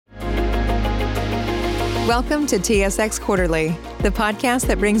Welcome to TSX Quarterly, the podcast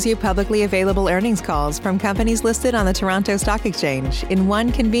that brings you publicly available earnings calls from companies listed on the Toronto Stock Exchange in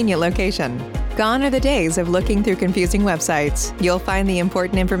one convenient location. Gone are the days of looking through confusing websites. You'll find the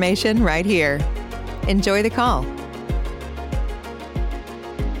important information right here. Enjoy the call.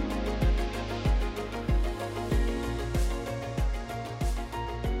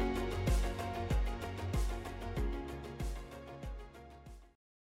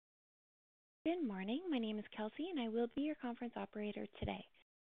 Good morning. My name is Kelsey, and I will be your conference operator today.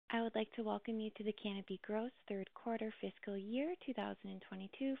 I would like to welcome you to the Canopy Growth Third Quarter Fiscal Year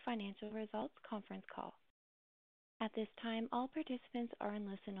 2022 Financial Results Conference Call. At this time, all participants are in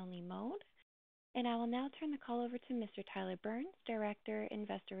listen-only mode, and I will now turn the call over to Mr. Tyler Burns, Director,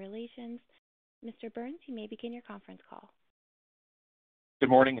 Investor Relations. Mr. Burns, you may begin your conference call. Good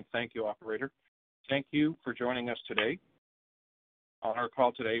morning, and thank you, operator. Thank you for joining us today. On our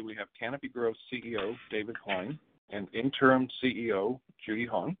call today, we have Canopy Growth CEO, David Klein, and Interim CEO, Judy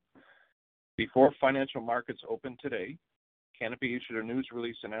Hong. Before financial markets opened today, Canopy issued a news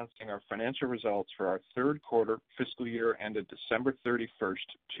release announcing our financial results for our third quarter fiscal year ended December 31st,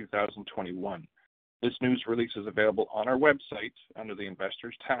 2021. This news release is available on our website under the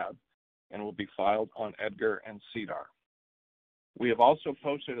Investors tab and will be filed on EDGAR and SEDAR. We have also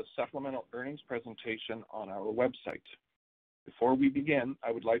posted a supplemental earnings presentation on our website. Before we begin,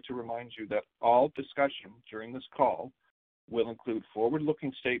 I would like to remind you that all discussion during this call will include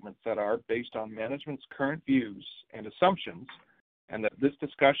forward-looking statements that are based on management's current views and assumptions, and that this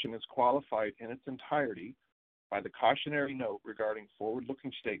discussion is qualified in its entirety by the cautionary note regarding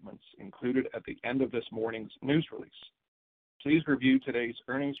forward-looking statements included at the end of this morning's news release. Please review today's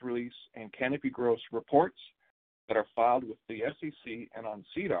earnings release and Canopy Growth's reports that are filed with the SEC and on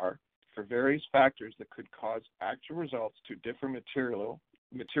SEDAR for various factors that could cause actual results to differ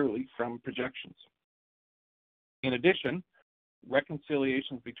materially from projections. In addition,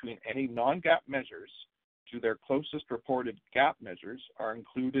 reconciliations between any non-GAAP measures to their closest reported GAAP measures are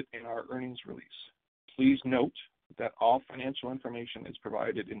included in our earnings release. Please note that all financial information is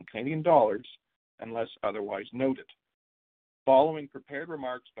provided in Canadian dollars unless otherwise noted. Following prepared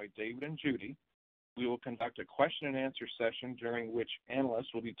remarks by David and Judy, we will conduct a question and answer session during which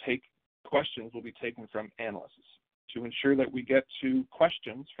questions will be taken from analysts. To ensure that we get to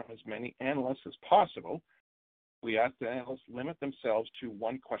questions from as many analysts as possible, we ask that analysts limit themselves to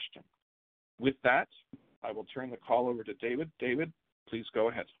one question. With that, I will turn the call over to David. David, please go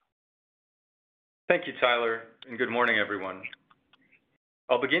ahead. Thank you, Tyler, and good morning, everyone.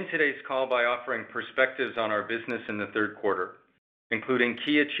 I'll begin today's call by offering perspectives on our business in the third quarter, including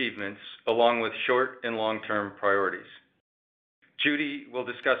key achievements along with short and long-term priorities. Judy will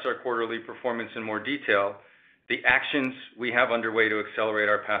discuss our quarterly performance in more detail, the actions we have underway to accelerate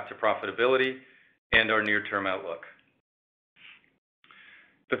our path to profitability, and our near-term outlook.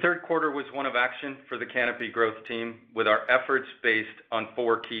 The third quarter was one of action for the Canopy Growth team, with our efforts based on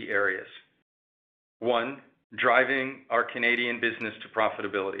four key areas. 1, driving our Canadian business to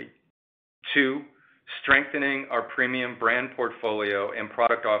profitability. 2, strengthening our premium brand portfolio and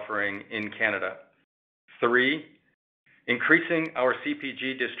product offering in Canada. 3, increasing our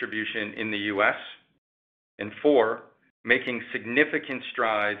CPG distribution in the U.S. And 4, making significant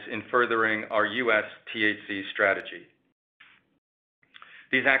strides in furthering our U.S. THC strategy.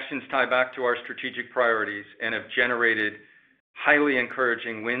 These actions tie back to our strategic priorities and have generated highly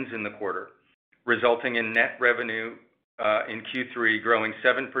encouraging wins in the quarter, resulting in net revenue in Q3 growing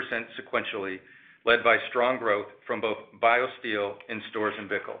 7% sequentially, led by strong growth from both BioSteel and Storz &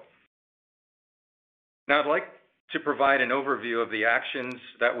 Bickel. Now I'd like to provide an overview of the actions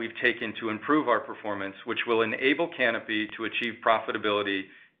that we've taken to improve our performance, which will enable Canopy to achieve profitability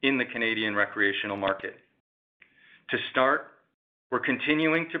in the Canadian recreational market. To start, we're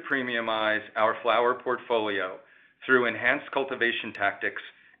continuing to premiumize our flower portfolio through enhanced cultivation tactics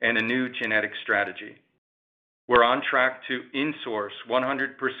and a new genetic strategy. We're on track to insource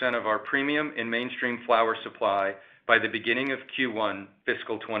 100% of our premium and mainstream flower supply by the beginning of Q1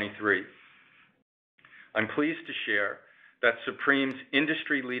 fiscal 23. I'm pleased to share that Supreme's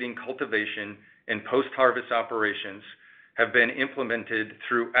industry-leading cultivation and post-harvest operations have been implemented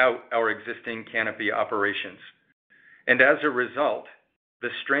throughout our existing Canopy operations. And as a result, the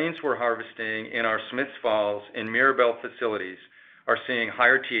strains we're harvesting in our Smiths Falls and Mirabel facilities are seeing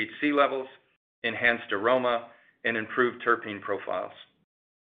higher THC levels, enhanced aroma, and improved terpene profiles.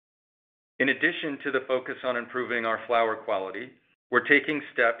 In addition to the focus on improving our flower quality, we're taking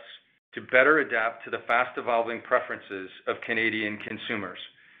steps to better adapt to the fast-evolving preferences of Canadian consumers,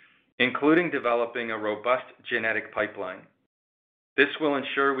 including developing a robust genetic pipeline. This will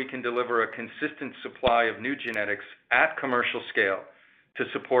ensure we can deliver a consistent supply of new genetics at commercial scale to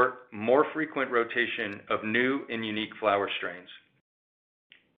support more frequent rotation of new and unique flower strains.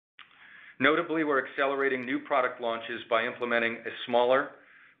 Notably, we're accelerating new product launches by implementing a smaller,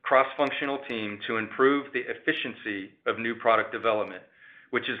 cross-functional team to improve the efficiency of new product development,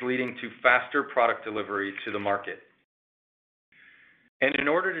 which is leading to faster product delivery to the market. And in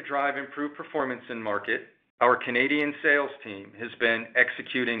order to drive improved performance in market, our Canadian sales team has been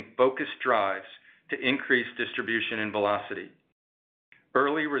executing focused drives to increase distribution and velocity.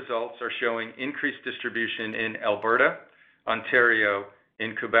 Early results are showing increased distribution in Alberta, Ontario,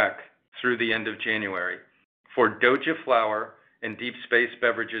 and Quebec through the end of January for Doja flower and Deep Space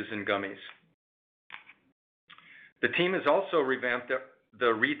beverages and gummies. The team has also revamped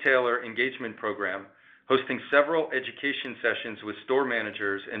the retailer engagement program, hosting several education sessions with store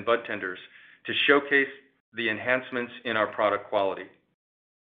managers and bud tenders to showcase the enhancements in our product quality.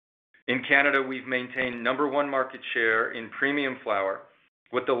 In Canada, we've maintained #1 market share in premium flower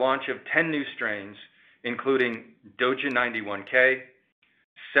with the launch of 10 new strains, including Doja 91K,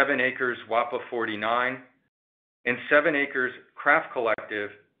 7 Acres Wapa 49, and 7 Acres Craft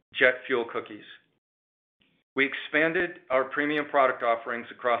Collective Jet Fuel Cookies. We expanded our premium product offerings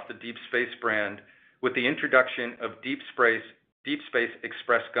across the Deep Space brand with the introduction of Deep Space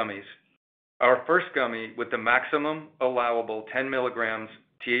Express Gummies, our first gummy with the maximum allowable 10 milligrams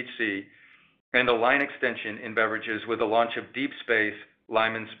THC, and a line extension in beverages with the launch of Deep Space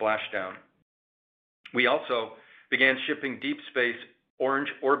Lime and Splashdown. We also began shipping Deep Space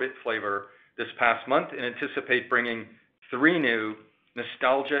Orange Orbit flavor this past month and anticipate bringing 3 new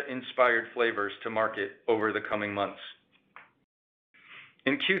nostalgia-inspired flavors to market over the coming months.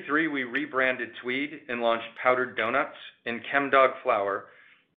 In Q3, we rebranded Tweed and launched Powdered Donuts and Chemdog flower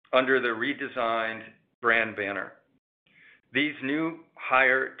under the redesigned brand banner. These new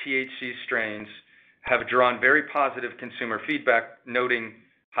higher THC strains have drawn very positive consumer feedback, noting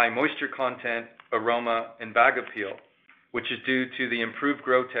high moisture content, aroma, and bag appeal, which is due to the improved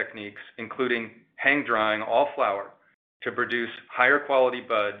grow techniques, including hang drying all flower to produce higher quality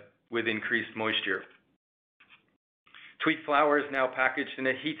bud with increased moisture. Tweed flower is now packaged in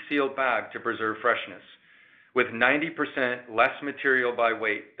a heat-sealed bag to preserve freshness, with 90% less material by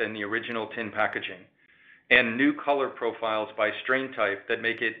weight than the original tin packaging, and new color profiles by strain type that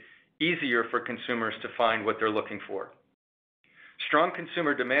make it easier for consumers to find what they're looking for. Strong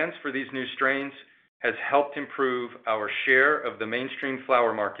consumer demands for these new strains has helped improve our share of the mainstream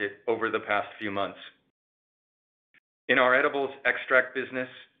flower market over the past few months. In our edibles extract business,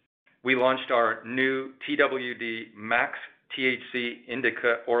 we launched our new TWD Max THC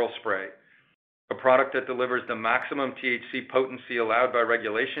Indica Oral Spray, a product that delivers the maximum THC potency allowed by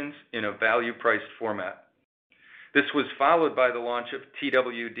regulations in a value-priced format. This was followed by the launch of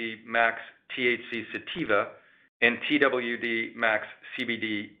TWD Max THC Sativa and TWD Max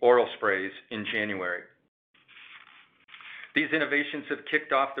CBD Oral Sprays in January. These innovations have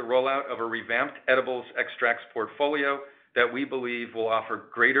kicked off the rollout of a revamped edibles extracts portfolio that we believe will offer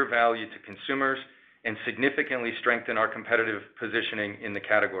greater value to consumers and significantly strengthen our competitive positioning in the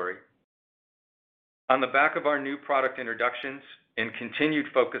category. On the back of our new product introductions and continued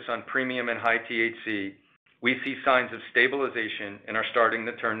focus on premium and high THC, we see signs of stabilization and are starting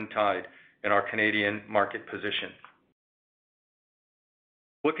to turn the tide in our Canadian market position.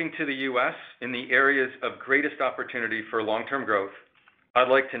 Looking to the U.S. in the areas of greatest opportunity for long-term growth, I'd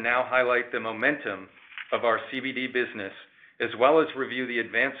like to now highlight the momentum of our CBD business, as well as review the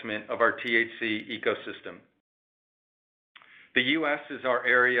advancement of our THC ecosystem. The U.S. is our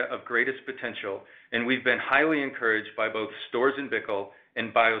area of greatest potential, and we've been highly encouraged by both Storz & Bickel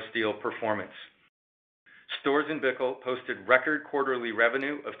and BioSteel performance. Storz & Bickel posted record quarterly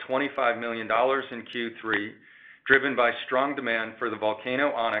revenue of $25 million in Q3, driven by strong demand for the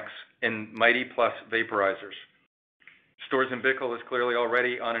Volcano Onyx and Mighty Plus vaporizers. Storz & Bickel is clearly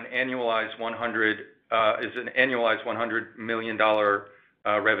already on an annualized $100 million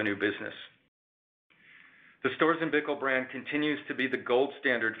revenue business. The Storz & Bickel brand continues to be the gold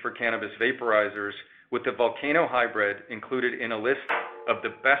standard for cannabis vaporizers, with the Volcano Hybrid included in a list of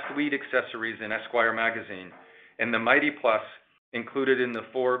the best weed accessories in Esquire magazine, and the Mighty Plus included in the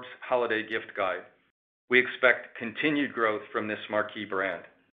Forbes Holiday Gift Guide. We expect continued growth from this marquee brand.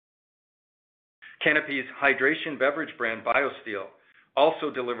 Canopy's hydration beverage brand BioSteel also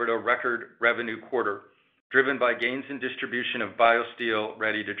delivered a record revenue quarter, driven by gains in distribution of BioSteel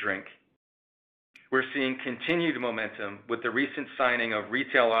ready to drink. We're seeing continued momentum with the recent signing of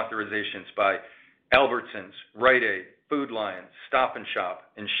retail authorizations by Albertsons, Rite Aid, Food Lion, Stop &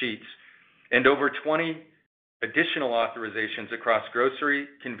 Shop, and Sheetz, and over 20 additional authorizations across grocery,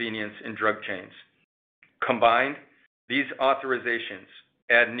 convenience, and drug chains. Combined, these authorizations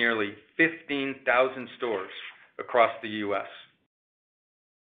add nearly 15,000 stores across the U.S.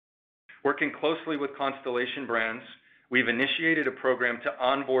 Working closely with Constellation Brands, we've initiated a program to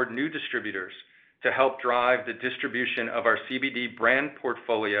onboard new distributors to help drive the distribution of our CBD brand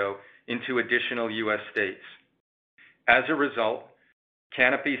portfolio into additional U.S. states. As a result,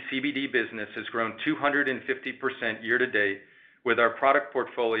 Canopy's CBD business has grown 250% year to date, with our product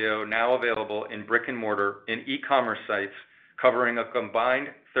portfolio now available in brick and mortar and e-commerce sites covering a combined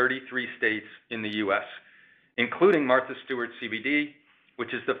 33 states in the U.S., including Martha Stewart CBD,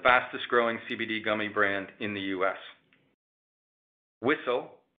 which is the fastest growing CBD gummy brand in the U.S.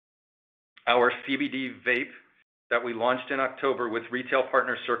 Whistle, our CBD vape that we launched in October with retail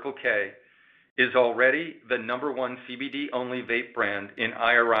partner Circle K, is already the #1 CBD-only vape brand in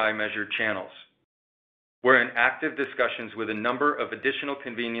IRI measured channels. We're in active discussions with a number of additional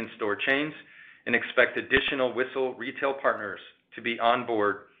convenience store chains and expect additional Whistle retail partners to be on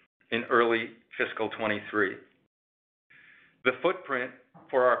board in early fiscal 23. The footprint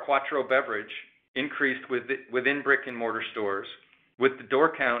for our Quattro beverage increased within brick and mortar stores, with the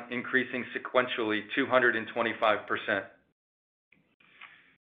door count increasing sequentially 225%.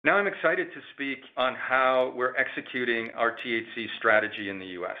 Now I'm excited to speak on how we're executing our THC strategy in the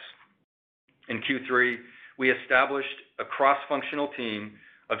U.S. In Q3, we established a cross-functional team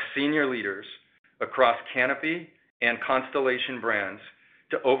of senior leaders across Canopy and Constellation Brands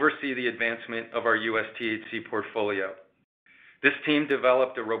to oversee the advancement of our U.S. THC portfolio. This team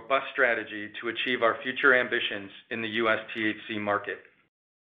developed a robust strategy to achieve our future ambitions in the U.S. THC market.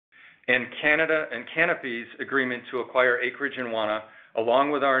 And Canopy's agreement to acquire Acreage and Wana,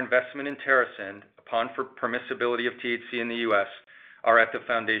 along with our investment in TerrAscend upon permissibility of THC in the U.S., are at the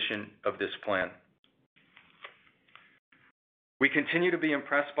foundation of this plan. We continue to be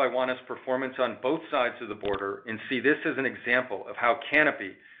impressed by Wana's performance on both sides of the border and see this as an example of how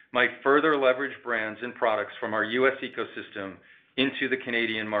Canopy might further leverage brands and products from our U.S. ecosystem into the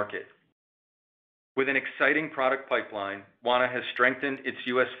Canadian market. With an exciting product pipeline, Wana has strengthened its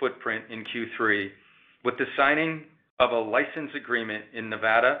U.S. footprint in Q3 with the signing of a license agreement in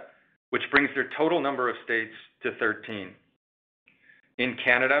Nevada, which brings their total number of states to 13. In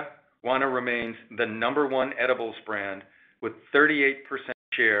Canada, Wana remains the #1 edibles brand with 38%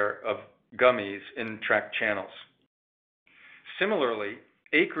 share of gummies in tracked channels. Similarly,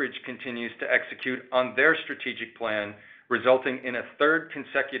 Acreage continues to execute on their strategic plan, resulting in a third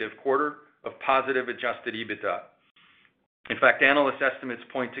consecutive quarter of positive adjusted EBITDA. In fact, analyst estimates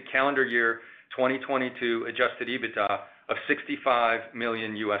point to calendar year 2022 adjusted EBITDA of $65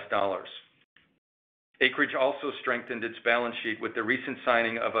 million. Acreage also strengthened its balance sheet with the recent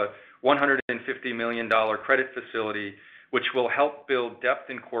signing of a $150 million credit facility, which will help build depth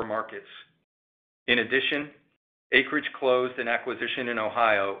in core markets. In addition, Acreage closed an acquisition in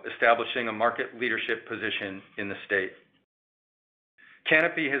Ohio, establishing a market leadership position in the state.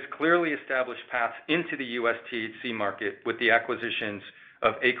 Canopy has clearly established paths into the U.S. THC market with the acquisitions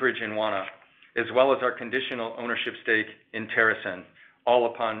of Acreage and Wana, as well as our conditional ownership stake in TerrAscend, all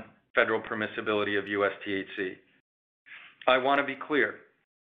upon federal permissibility of U.S. THC. I want to be clear.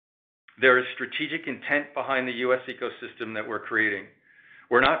 There is strategic intent behind the U.S. ecosystem that we're creating.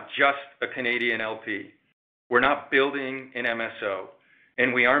 We're not just a Canadian LP. We're not building an MSO,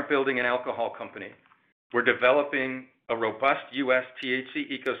 and we aren't building an alcohol company. We're developing a robust U.S. THC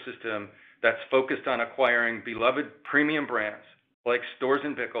ecosystem that's focused on acquiring beloved premium brands like Storz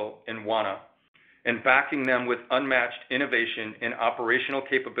 & Bickel and Wana, and backing them with unmatched innovation and operational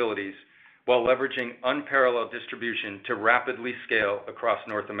capabilities while leveraging unparalleled distribution to rapidly scale across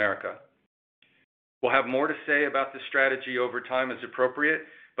North America. We'll have more to say about this strategy over time as appropriate,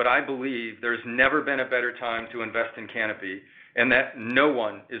 but I believe there's never been a better time to invest in Canopy, and that no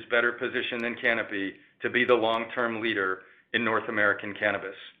one is better positioned than Canopy to be the long-term leader in North American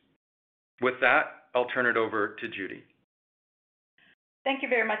cannabis. With that, I'll turn it over to Judy. Thank you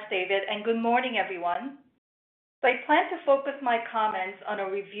very much, David, and good morning, everyone. So I plan to focus my comments on a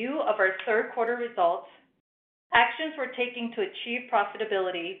review of our third quarter results, actions we're taking to achieve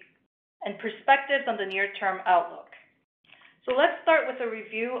profitability, and perspectives on the near-term outlook. So let's start with a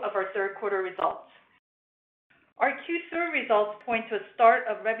review of our third quarter results. Our Q3 results point to a start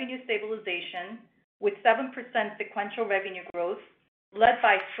of revenue stabilization with 7% sequential revenue growth, led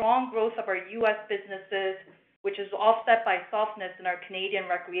by strong growth of our U.S. businesses, which is offset by softness in our Canadian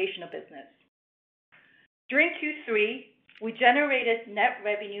recreational business. During Q3, we generated net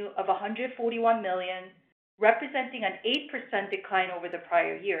revenue of $141 million, representing an 8% decline over the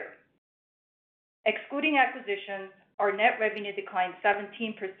prior year. Excluding acquisitions, our net revenue declined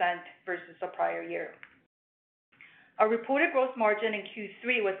 17% versus the prior year. Our reported gross margin in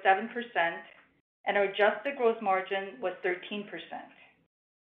Q3 was 7%, and our adjusted gross margin was 13%.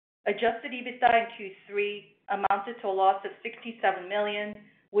 Adjusted EBITDA in Q3 amounted to a loss of $67 million,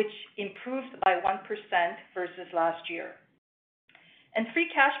 which improved by 1% versus last year. And free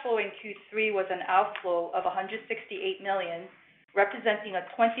cash flow in Q3 was an outflow of $168 million, representing a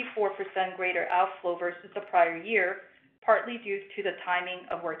 24% greater outflow versus the prior year, partly due to the timing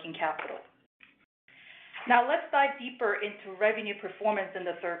of working capital. Now let's dive deeper into revenue performance in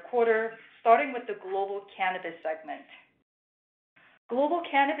the third quarter, starting with the global cannabis segment. Global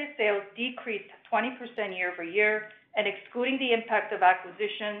cannabis sales decreased 20% year over year, and excluding the impact of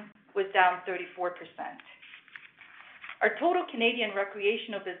acquisition, was down 34%. Our total Canadian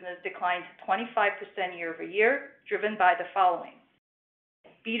recreational business declined 25% year over year, driven by the following.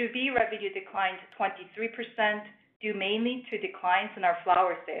 B2B revenue declined 23%, due mainly to declines in our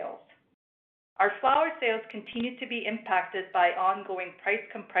flower sales. Our flower sales continue to be impacted by ongoing price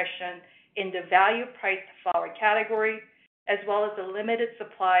compression in the value-priced flower category, as well as a limited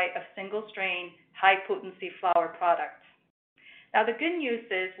supply of single-strain, high-potency flower products. Now, the good news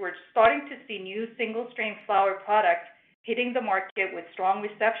is we're starting to see new single-strain flower products hitting the market with strong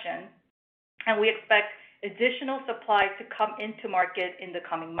reception, and we expect additional supply to come into market in the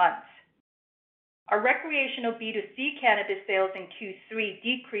coming months. Our recreational B2C cannabis sales in Q3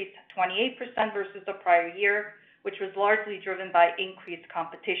 decreased 28% versus the prior year, which was largely driven by increased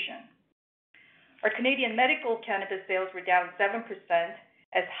competition. Our Canadian medical cannabis sales were down 7%,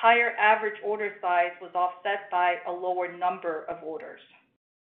 as higher average order size was offset by a lower number of orders.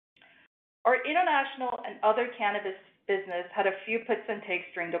 Our international and other cannabis business had a few puts and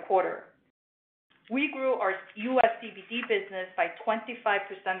takes during the quarter. We grew our U.S. CBD business by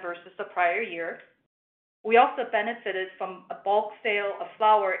 25% versus the prior year. We also benefited from a bulk sale of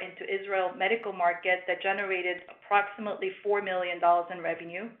flower into Israel medical market that generated approximately $4 million in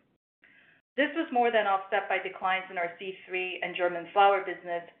revenue. This was more than offset by declines in our C3 and German flower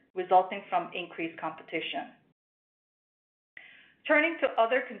business, resulting from increased competition. Turning to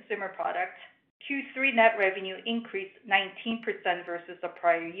other consumer products, Q3 net revenue increased 19% versus the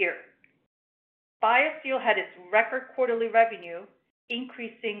prior year. BioSteel had its record quarterly revenue,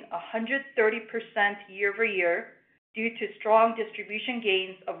 increasing 130% year over year due to strong distribution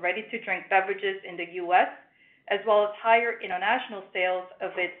gains of ready-to-drink beverages in the U.S., as well as higher international sales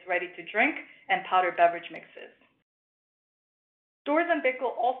of its ready-to-drink and powdered beverage mixes. Storz &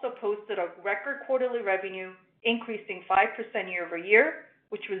 Bickel also posted a record quarterly revenue, increasing 5% year over year,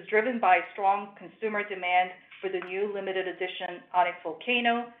 which was driven by strong consumer demand for the new limited edition Onyx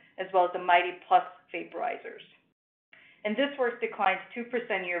Volcano, as well as the Mighty Plus vaporizers. And this work declined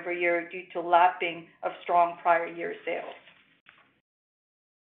 2% year over year due to lapping of strong prior year sales.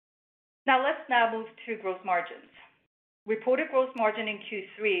 Now let's move to gross margins. Reported gross margin in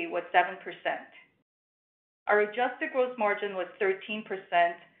Q3 was 7%. Our adjusted gross margin was 13%,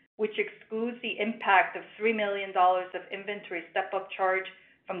 which excludes the impact of $3 million of inventory step-up charge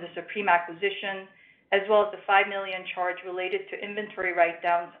from the Supreme acquisition, as well as the $5 million charge related to inventory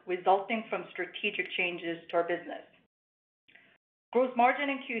write-downs resulting from strategic changes to our business. Gross margin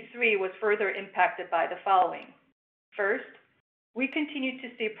in Q3 was further impacted by the following. First, we continue to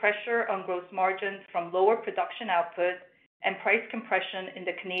see pressure on gross margins from lower production output and price compression in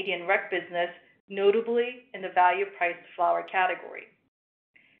the Canadian rec business, notably in the value-priced flower category.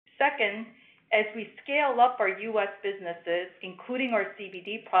 Second, as we scale up our U.S. businesses, including our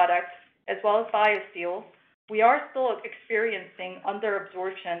CBD products, as well as BioSteel, we are still experiencing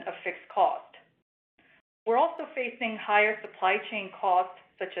under-absorption of fixed cost. We're also facing higher supply chain costs,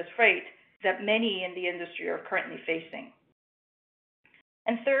 such as freight, that many in the industry are currently facing.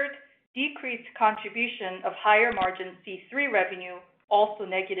 And third, decreased contribution of higher margin C3 revenue also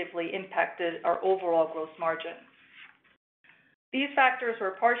negatively impacted our overall gross margin. These factors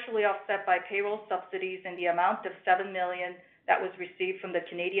were partially offset by payroll subsidies in the amount of $7 million that was received from the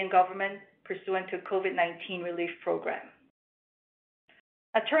Canadian government pursuant to COVID-19 relief program.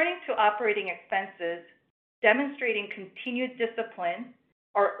 Now, turning to operating expenses, demonstrating continued discipline,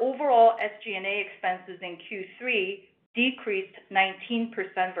 our overall SG&A expenses in Q3 decreased 19%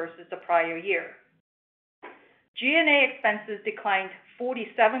 versus the prior year. G&A expenses declined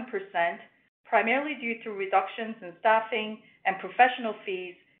 47%, primarily due to reductions in staffing and professional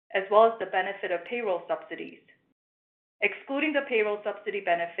fees, as well as the benefit of payroll subsidies. Excluding the payroll subsidy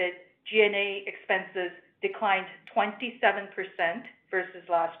benefit, G&A expenses declined 27% versus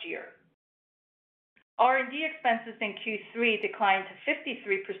last year. R&D expenses in Q3 declined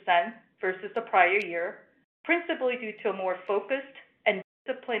 53% versus the prior year, principally due to a more focused and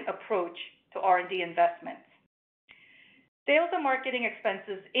disciplined approach to R&D investments. Sales and marketing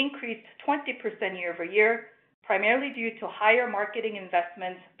expenses increased 20% year-over-year, primarily due to higher marketing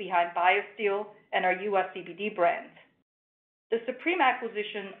investments behind BioSteel and our U.S. CBD brands. The Supreme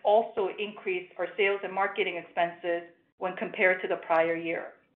acquisition also increased our sales and marketing expenses when compared to the prior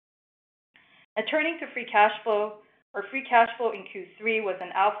year. Now, turning to free cash flow, our free cash flow in Q3 was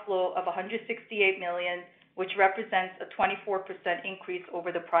an outflow of $168 million, which represents a 24% increase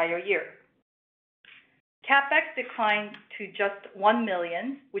over the prior year. CapEx declined to just $1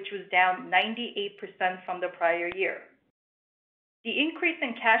 million, which was down 98% from the prior year. The increase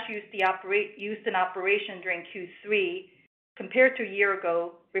in cash used in operation during Q3 compared to a year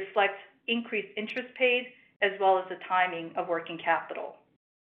ago reflects increased interest paid as well as the timing of working capital.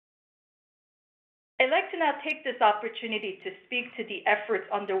 I'd like to now take this opportunity to speak to the efforts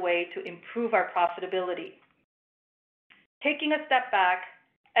underway to improve our profitability. Taking a step back,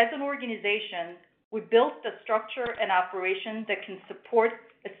 as an organization, we built the structure and operation that can support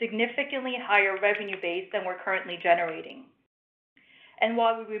a significantly higher revenue base than we're currently generating. And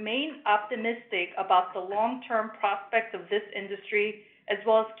while we remain optimistic about the long-term prospects of this industry, as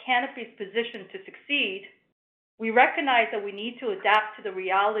well as Canopy's position to succeed, we recognize that we need to adapt to the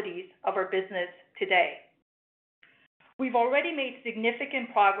realities of our business today. We've already made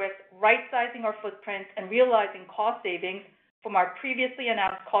significant progress right-sizing our footprint and realizing cost savings from our previously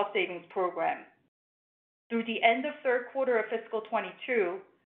announced cost savings program. Through the end of third quarter of fiscal 22,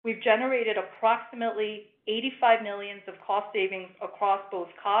 we've generated approximately $85 million of cost savings across both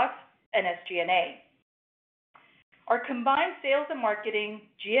COGS and SG&A. Our combined sales and marketing,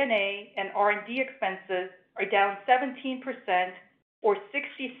 G&A, and R&D expenses are down 17% or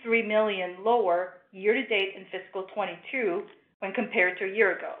 $63 million lower year-to-date in fiscal 22 when compared to a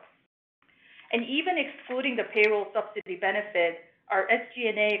year ago. And even excluding the payroll subsidy benefit, our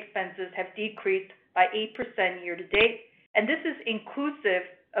SG&A expenses have decreased by 8% year-to-date, and this is inclusive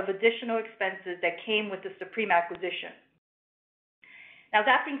of additional expenses that came with the Supreme acquisition. Now,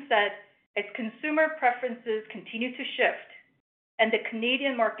 that being said, as consumer preferences continue to shift and the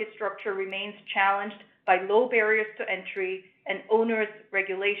Canadian market structure remains challenged by low barriers to entry and onerous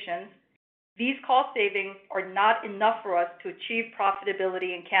regulations, these cost savings are not enough for us to achieve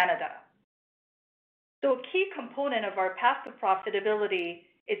profitability in Canada. So a key component of our path to profitability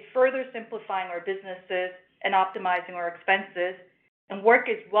is further simplifying our businesses and optimizing our expenses, and work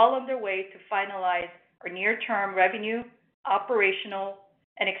is well underway to finalize our near-term revenue, operational,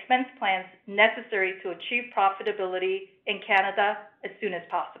 and expense plans necessary to achieve profitability in Canada as soon as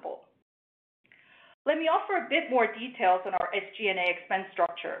possible. Let me offer a bit more details on our SG&A expense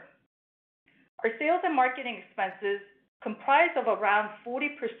structure. Our sales and marketing expenses comprise of around 40%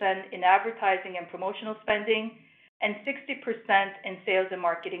 in advertising and promotional spending and 60% in sales and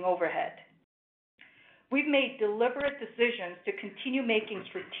marketing overhead. We've made deliberate decisions to continue making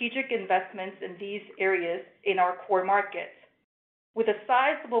strategic investments in these areas in our core markets, with a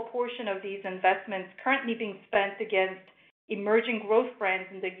sizable portion of these investments currently being spent against emerging growth brands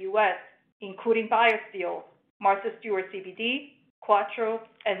in the U.S., including BioSteel, Martha Stewart CBD, Quattro,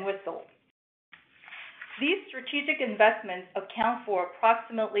 and Whistle. These strategic investments account for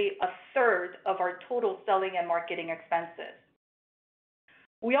approximately a third of our total selling and marketing expenses.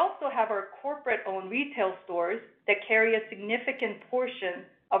 We also have our corporate-owned retail stores that carry a significant portion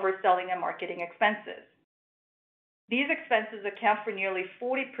of our selling and marketing expenses. These expenses account for nearly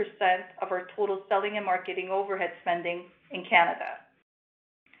 40% of our total selling and marketing overhead spending in Canada.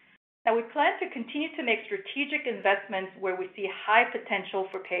 Now, we plan to continue to make strategic investments where we see high potential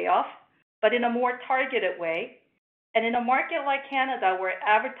for payoff, but in a more targeted way. And in a market like Canada, where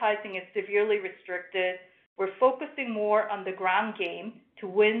advertising is severely restricted, we're focusing more on the ground game to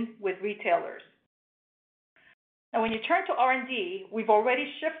win with retailers. Now, when you turn to R&D, we've already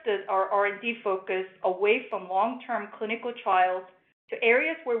shifted our R&D focus away from long-term clinical trials to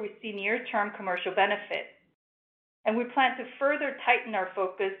areas where we see near-term commercial benefit. And we plan to further tighten our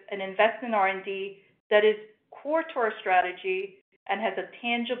focus and invest in R&D that is core to our strategy and has a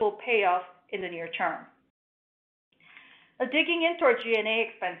tangible payoff in the near term. Now, digging into our G&A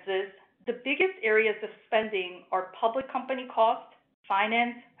expenses, the biggest areas of spending are public company costs,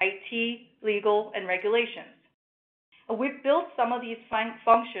 finance, IT, legal, and regulations. And we've built some of these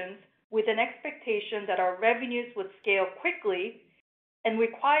functions with an expectation that our revenues would scale quickly and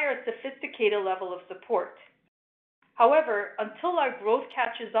require a sophisticated level of support. However, until our growth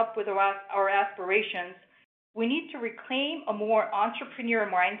catches up with our aspirations, we need to reclaim a more entrepreneur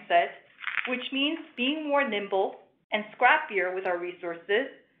mindset, which means being more nimble and scrappier with our resources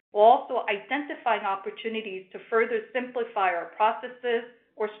while also identifying opportunities to further simplify our processes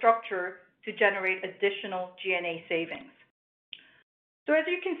or structure to generate additional G&A savings. So as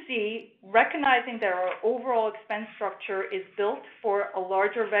you can see, recognizing that our overall expense structure is built for a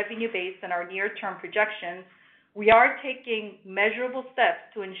larger revenue base than our near-term projections, we are taking measurable steps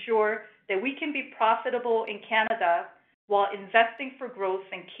to ensure that we can be profitable in Canada while investing for growth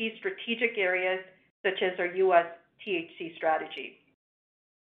in key strategic areas such as our U.S. THC strategy.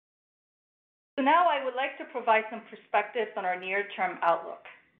 So now I would like to provide some perspectives on our near-term outlook.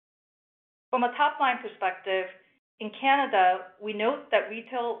 From a top-line perspective, in Canada, we note that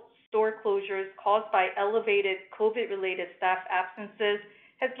retail store closures caused by elevated COVID-related staff absences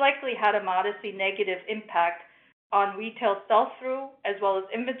has likely had a modestly negative impact on retail sell-through as well as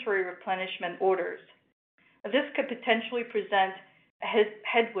inventory replenishment orders. This could potentially present a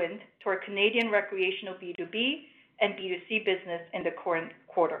headwind to our Canadian recreational B2B and B2C business in the current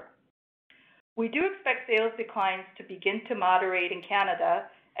quarter. We do expect sales declines to begin to moderate in Canada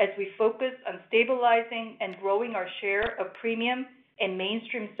as we focus on stabilizing and growing our share of premium and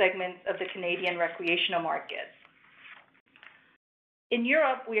mainstream segments of the Canadian recreational market. In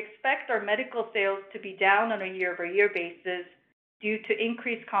Europe, we expect our medical sales to be down on a year-over-year basis due to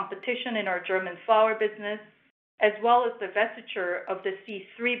increased competition in our German flower business, as well as the divestiture of the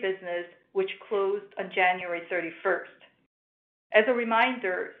C3 business, which closed on January 31st. As a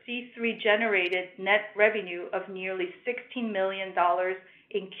reminder, C3 generated net revenue of nearly $16 million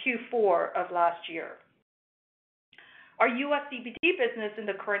in Q4 of last year. Our U.S. CBD business in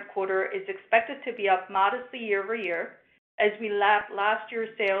the current quarter is expected to be up modestly year over year as we lap last year's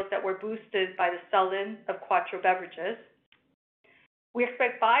sales that were boosted by the sell-in of Quattro beverages. We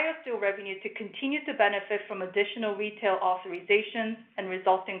expect BioSteel revenue to continue to benefit from additional retail authorizations and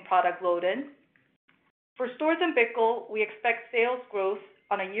resulting product load-in. For Storz & Bickel, we expect sales growth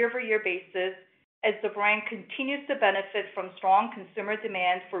on a year-over-year basis as the brand continues to benefit from strong consumer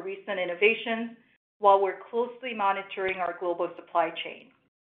demand for recent innovations while we're closely monitoring our global supply chain.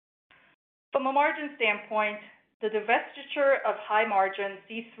 From a margin standpoint, the divestiture of high-margin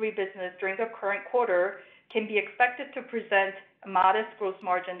C3 business during the current quarter can be expected to present a modest gross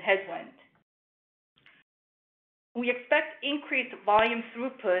margin headwind. We expect increased volume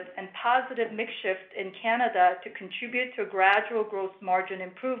throughput and positive mix shift in Canada to contribute to a gradual gross margin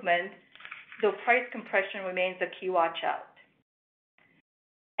improvement, though price compression remains a key watch-out.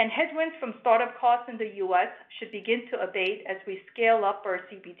 And headwinds from startup costs in the U.S. should begin to abate as we scale up our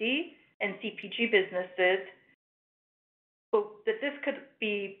CBD and CPG businesses, but that this could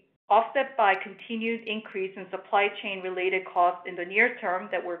be offset by continued increase in supply chain-related costs in the near term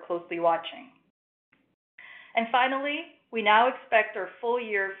that we're closely watching. And finally, we now expect our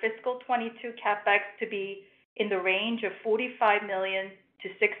full-year fiscal 22 CapEx to be in the range of $45 million to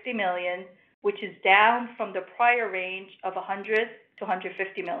 $60 million, which is down from the prior range of $100 to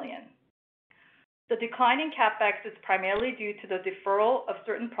 $150 million. The decline in CapEx is primarily due to the deferral of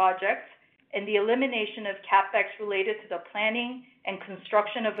certain projects and the elimination of CapEx related to the planning and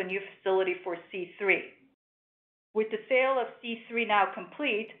construction of a new facility for C3. With the sale of C3 now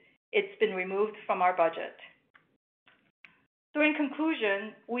complete, it's been removed from our budget. So in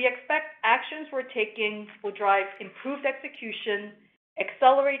conclusion, we expect actions we're taking will drive improved execution,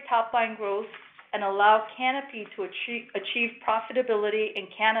 accelerate top-line growth, and allow Canopy to achieve profitability in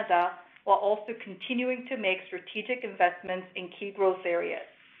Canada while also continuing to make strategic investments in key growth areas.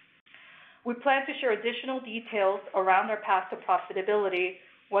 We plan to share additional details around our path to profitability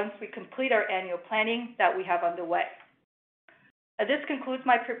once we complete our annual planning that we have underway. This concludes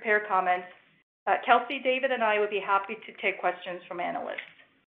my prepared comments. Kelsey, David, and I would be happy to take questions from analysts.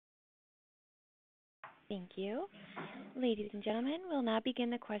 Thank you. Ladies and gentlemen, we'll now begin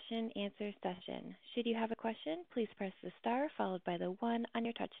the question and answer session. Should you have a question, please press the star followed by the 1 on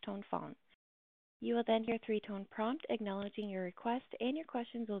your touch-tone phone. You will then hear a 3-tone prompt acknowledging your request, and your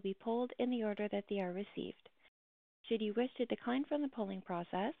questions will be polled in the order that they are received. Should you wish to decline from the polling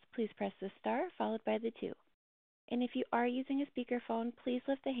process, please press the star followed by the 2. And if you are using a speakerphone, please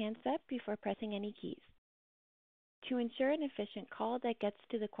lift the handset before pressing any keys. To ensure an efficient call that gets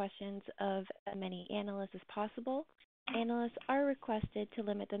to the questions of as many analysts as possible, analysts are requested to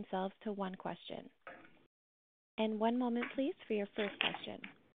limit themselves to 1 question. And 1 moment, please, for your first question.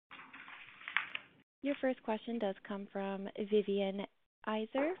 Your first question does come from Vivian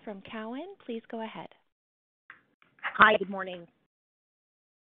Azer from Cowen. Please go ahead. Hi, good morning.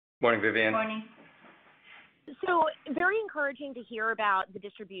 Morning, Vivian. Morning. So very encouraging to hear about the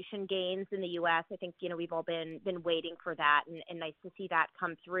distribution gains in the U.S. I think, we've all been waiting for that and nice to see that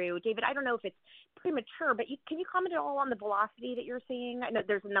come through. David, I don't know if it's premature, but can you comment at all on the velocity that you're seeing? I know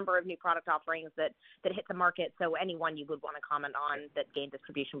there's a number of new product offerings that hit the market, so anyone you would want to comment on that gain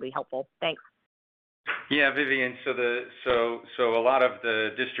distribution would be helpful. Thanks. Yeah, Vivian. So a lot of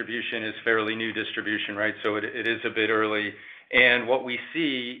the distribution is fairly new distribution, right? So it is a bit early, and what we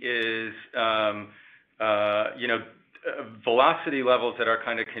see is velocity levels that are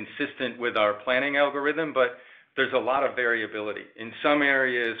kind of consistent with our planning algorithm, but there's a lot of variability. In some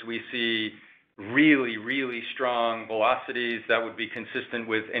areas, we see really, really strong velocities that would be consistent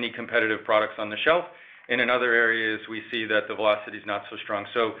with any competitive products on the shelf. And in other areas, we see that the velocity is not so strong.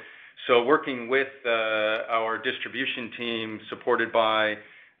 So working with our distribution team, supported by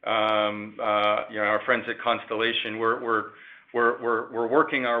our friends at Constellation, we're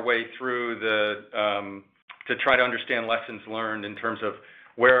working our way through to try to understand lessons learned in terms of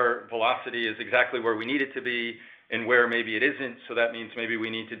where velocity is exactly where we need it to be and where maybe it isn't. So that means maybe we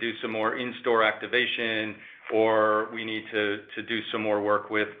need to do some more in-store activation, or we need to do some more work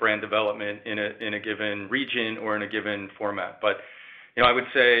with brand development in a given region or in a given format. But I would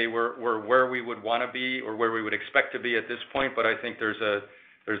say we're where we would want to be or where we would expect to be at this point. But I think there's a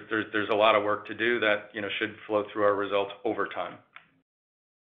lot of work to do that should flow through our results over time.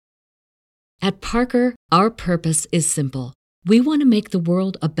 At Parker, our purpose is simple. We want to make the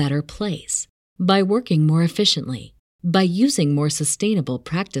world a better place by working more efficiently, by using more sustainable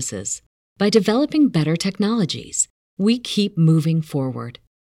practices, by developing better technologies. We keep moving forward.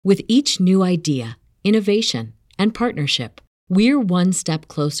 With each new idea, innovation, and partnership, we're one step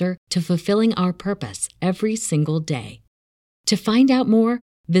closer to fulfilling our purpose every single day. To find out more,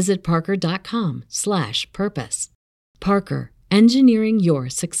 visit parker.com/purpose. Parker, engineering your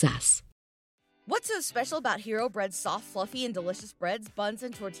success. What's so special about Hero Bread's soft, fluffy, and delicious breads, buns,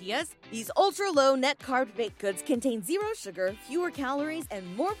 and tortillas? These ultra-low net-carb baked goods contain zero sugar, fewer calories,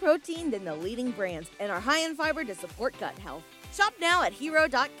 and more protein than the leading brands, and are high in fiber to support gut health. Shop now at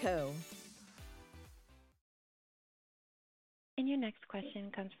hero.co. And your next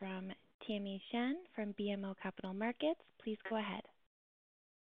question comes from Tamy Shen from BMO Capital Markets. Please go ahead.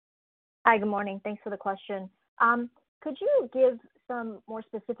 Hi, good morning. Thanks for the question. Could you give some more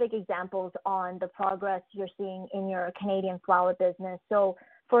specific examples on the progress you're seeing in your Canadian flower business? So,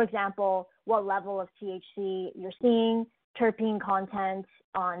 for example, what level of THC you're seeing, terpene content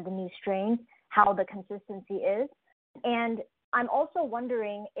on the new strains, how the consistency is. And I'm also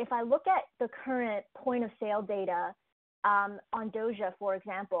wondering, if I look at the current point of sale data on Doja, for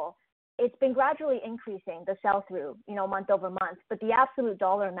example, it's been gradually increasing, the sell-through, month over month, but the absolute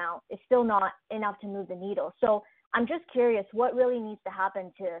dollar amount is still not enough to move the needle. So I'm just curious, what really needs to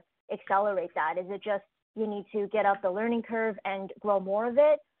happen to accelerate that? Is it just you need to get up the learning curve and grow more of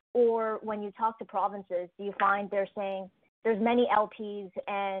it? Or when you talk to provinces, do you find they're saying there's many LPs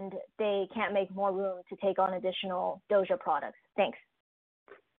and they can't make more room to take on additional Doja products? Thanks.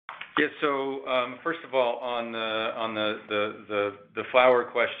 Yeah. So first of all, on the flower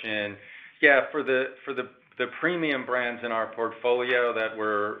question, yeah, for the premium brands in our portfolio that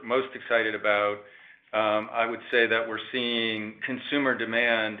we're most excited about, I would say that we're seeing consumer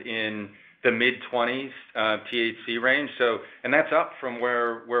demand in the mid-20s THC range. So, and that's up from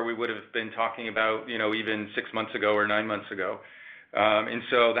where we would have been talking about, even 6 months ago or 9 months ago. And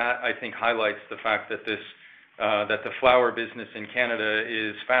so that, I think, highlights the fact that that the flower business in Canada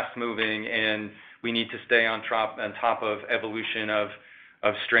is fast-moving, and we need to stay on top of evolution of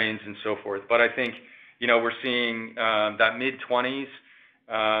strains and so forth. But I think, we're seeing that mid-20s.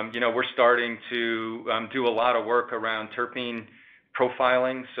 We're starting to do a lot of work around terpene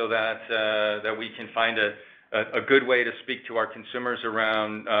profiling so that we can find a good way to speak to our consumers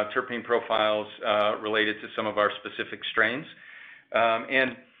around terpene profiles related to some of our specific strains.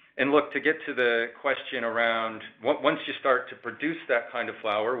 And look, to get to the question around once you start to produce that kind of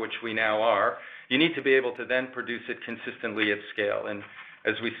flower, which we now are, you need to be able to then produce it consistently at scale. And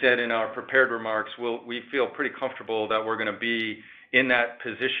as we said in our prepared remarks, we feel pretty comfortable that we're going to be in that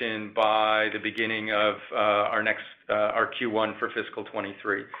position by the beginning of our Q1 for fiscal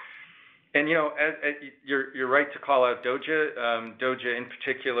 23. And you're right to call out Doja. Doja in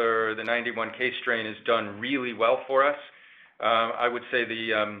particular, the 91K strain has done really well for us. I would say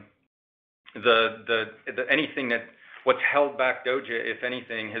what's held back Doja, if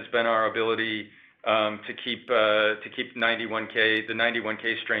anything, has been our ability to keep 91K, the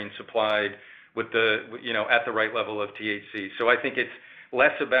 91K strain supplied with at the right level of THC. So I think it's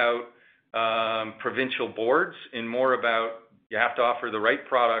less about provincial boards and more about you have to offer the right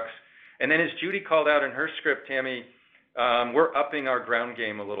products And then as Judy called out in her script, Tammy, we're upping our ground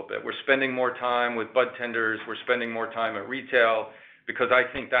game a little bit. We're spending more time with bud tenders. We're spending more time at retail because I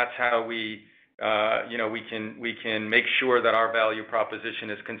think that's how we can make sure that our value proposition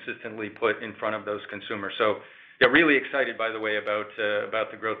is consistently put in front of those consumers. So, yeah, really excited, by the way, about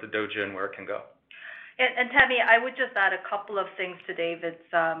the growth of Doja and where it can go. And Tammy, I would just add a couple of things to David's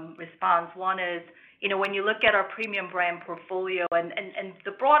response. One is, when you look at our premium brand portfolio and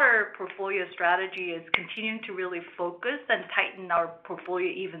the broader portfolio strategy is continuing to really focus and tighten our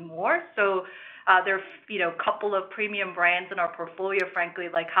portfolio even more. So there are, a couple of premium brands in our portfolio, frankly,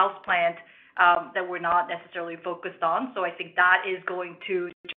 like Houseplant, that we're not necessarily focused on. So I think that is going to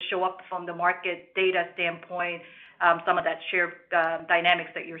show up from the market data standpoint, some of that share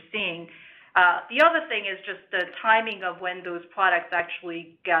dynamics that you're seeing. The other thing is just the timing of when those products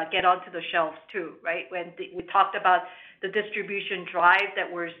actually get onto the shelves too, right? We talked about the distribution drive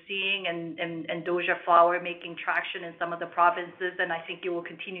that we're seeing and Doja flower making traction in some of the provinces, and I think you will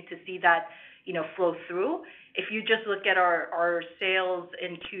continue to see that, flow through. If you just look at our sales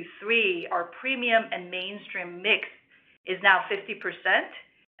in Q3, our premium and mainstream mix is now 50%.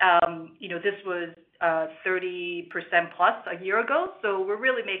 This was 30% plus a year ago. So we're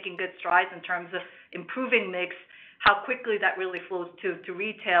really making good strides in terms of improving mix, how quickly that really flows to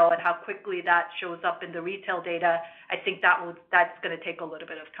retail and how quickly that shows up in the retail data. I think that's going to take a little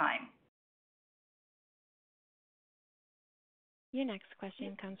bit of time. Your next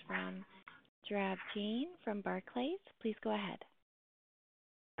question comes from Gaurav Jain from Barclays. Please go ahead.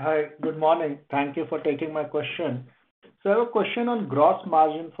 Hi, good morning. Thank you for taking my question. So I have a question on gross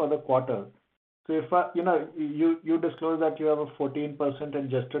margin for the quarter. So if you disclose that you have a 14%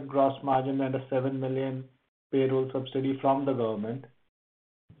 adjusted gross margin and a $7 million payroll subsidy from the government.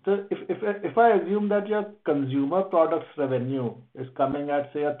 So if I assume that your consumer products revenue is coming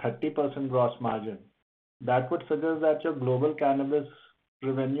at, say, a 30% gross margin, that would suggest that your global cannabis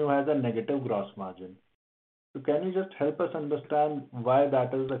revenue has a negative gross margin. So can you just help us understand why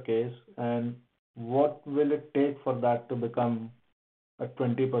that is the case and what will it take for that to become a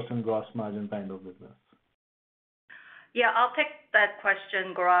 20% gross margin kind of business? Yeah, I'll take that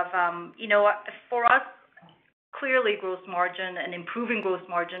question, Gaurav. For us, clearly gross margin and improving gross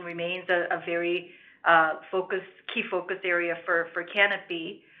margin remains a very key focus area for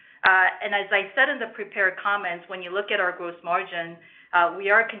Canopy. And as I said in the prepared comments, when you look at our gross margin, we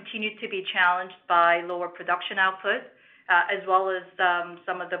are continued to be challenged by lower production output, as well as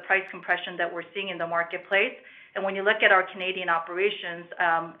some of the price compression that we're seeing in the marketplace. And when you look at our Canadian operations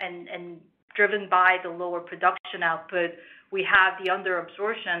and driven by the lower production output, we have the under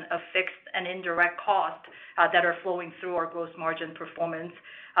absorption of fixed and indirect costs that are flowing through our gross margin performance.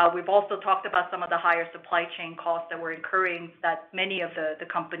 We've also talked about some of the higher supply chain costs that we're incurring that many of the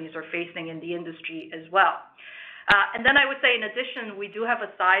companies are facing in the industry as well. And then I would say, in addition, we do have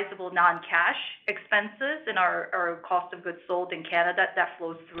a sizable non-cash expenses in our cost of goods sold in Canada that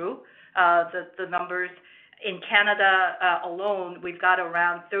flows through. The numbers in Canada alone, we've got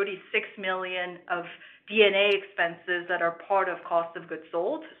around 36 million of D&A expenses that are part of cost of goods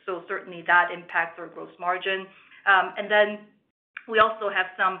sold. So certainly that impacts our gross margin. And then we also have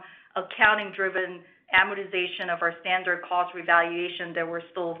some accounting-driven amortization of our standard cost revaluation that we're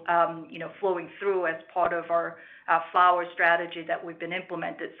still, flowing through as part of our flower strategy that we've been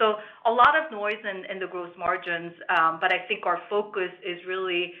implemented. So a lot of noise in the gross margins, but I think our focus is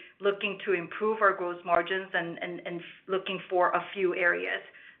really looking to improve our gross margins and looking for a few areas.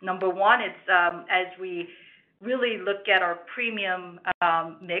 Number one, it's as we really look at our premium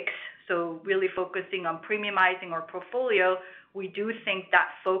mix, so really focusing on premiumizing our portfolio, we do think that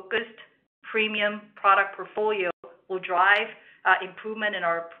focused premium product portfolio will drive improvement in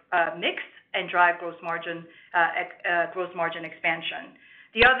our mix and drive gross margin expansion.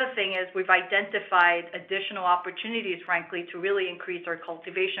 The other thing is we've identified additional opportunities, frankly, to really increase our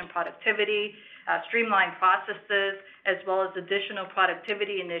cultivation productivity, streamline processes, as well as additional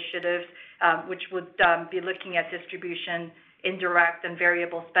productivity initiatives, which would be looking at distribution, indirect, and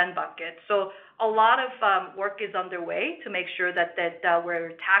variable spend buckets. So a lot of work is underway to make sure that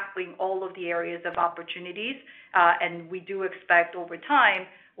we're tackling all of the areas of opportunities, and we do expect over time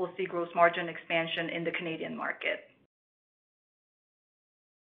we'll see gross margin expansion in the Canadian market.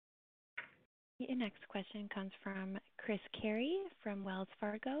 Your next question comes from Chris Carey from Wells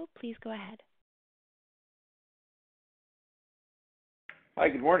Fargo. Please go ahead. Hi,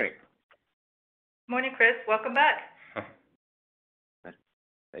 good morning. Morning, Chris. Welcome back.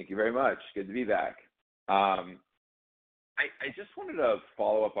 Thank you very much. Good to be back. I just wanted to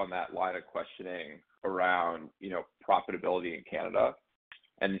follow up on that line of questioning around, profitability in Canada.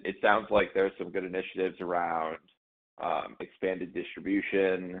 And it sounds like there's some good initiatives around expanded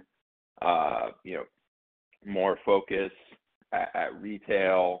distribution, more focus at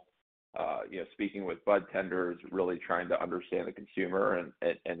retail, speaking with bud tenders, really trying to understand the consumer,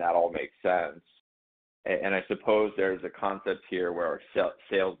 and that all makes sense. And I suppose there's a concept here where our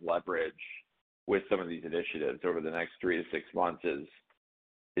sales leverage with some of these initiatives over the next 3 to 6 months is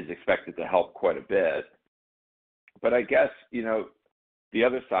expected to help quite a bit. But I guess, the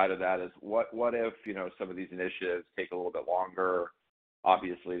other side of that is what if, some of these initiatives take a little bit longer?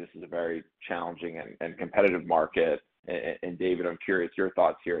 Obviously, this is a very challenging and competitive market. And David, I'm curious your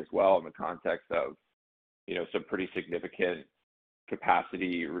thoughts here as well in the context of, some pretty significant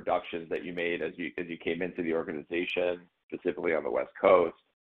capacity reductions that you made as you came into the organization, specifically on the West Coast.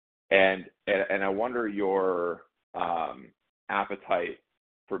 And I wonder your appetite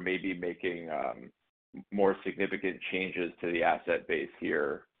for maybe making more significant changes to the asset base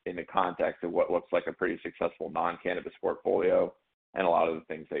here in the context of what looks like a pretty successful non-cannabis portfolio and a lot of the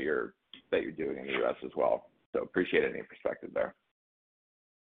things that you're doing in the U.S. as well. So appreciate any perspective there.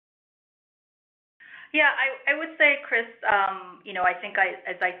 Yeah, I would say, Chris, I think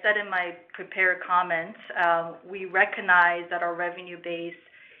as I said in my prepared comments, we recognize that our revenue base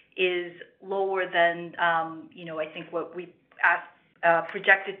is lower than, I think what we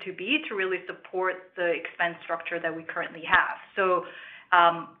projected to be to really support the expense structure that we currently have. So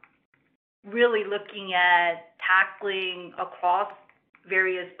really looking at tackling across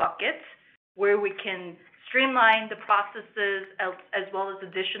various buckets where we can streamline the processes as well as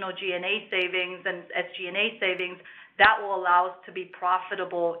additional G&A savings and SG&A savings that will allow us to be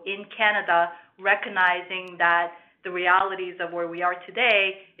profitable in Canada, recognizing that the realities of where we are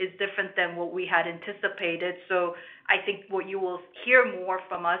today is different than what we had anticipated. So I think what you will hear more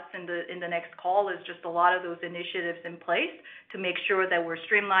from us in the next call is just a lot of those initiatives in place to make sure that we're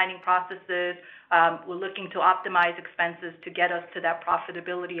streamlining processes. We're looking to optimize expenses to get us to that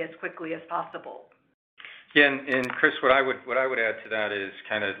profitability as quickly as possible. Yeah, and Chris, what I would add to that is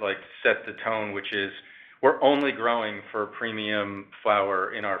kind of like set the tone, which is we're only growing for premium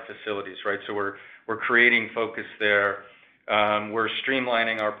flower in our facilities, right? So we're creating focus there. We're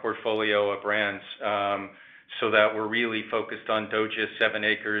streamlining our portfolio of brands so that we're really focused on Doja, 7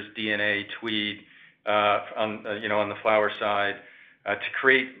 Acres, DNA, Tweed on the flower side to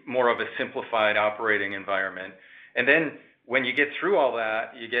create more of a simplified operating environment. And then when you get through all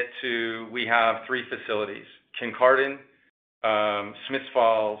that, we have 3 facilities, Kincardine, Smiths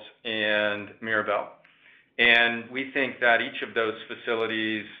Falls, and Mirabel. And we think that each of those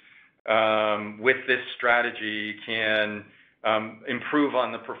facilities with this strategy can improve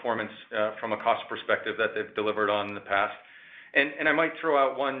on the performance from a cost perspective that they've delivered on in the past. And I might throw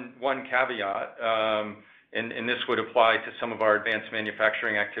out one caveat, and this would apply to some of our advanced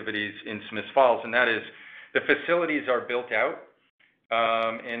manufacturing activities in Smiths Falls, and that is the facilities are built out,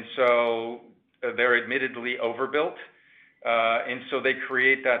 and so they're admittedly overbuilt, and so they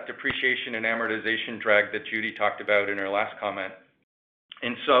create that depreciation and amortization drag that Judy talked about in her last comment.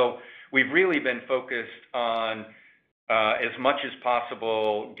 And so we've really been focused on, as much as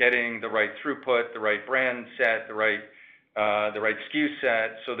possible, getting the right throughput, the right brand set, the right SKU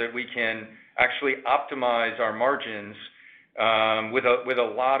set, so that we can actually optimize our margins with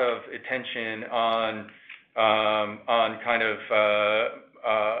a lot of attention on kind of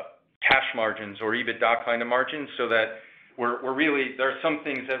cash margins or EBITDA kind of margins, so that we're really, there are some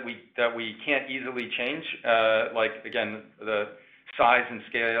things that we can't easily change, like again the size and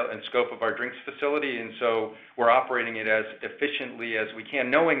scale and scope of our drinks facility, and so we're operating it as efficiently as we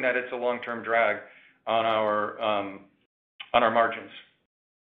can, knowing that it's a long-term drag on our margins.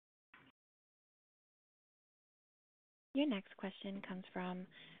 Your next question comes from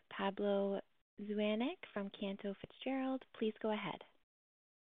Pablo Zuanic from Cantor Fitzgerald. Please go ahead.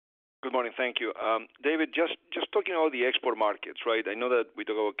 Good morning. Thank you. David, just talking about the export markets, right? I know that we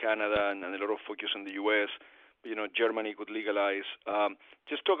talk about Canada and a lot of focus on the U.S., Germany could legalize.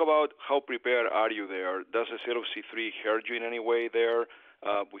 Just talk about how prepared are you there? Does the sale of C3 hurt you in any way there?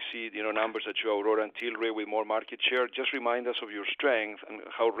 We see, numbers that show Aurora and Tilray with more market share. Just remind us of your strength and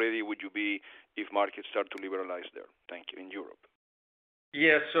how ready would you be if markets start to liberalize there? Thank you, in Europe.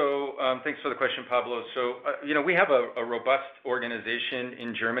 Yeah, so thanks for the question, Pablo. So, we have a robust organization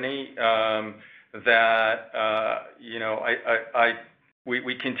in Germany that,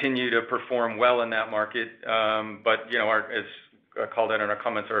 we continue to perform well in that market. But, as called out in our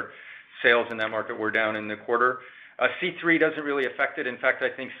comments, our sales in that market were down in the quarter. C3 doesn't really affect it. In fact, I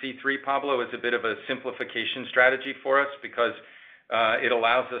think C3, Pablo, is a bit of a simplification strategy for us because it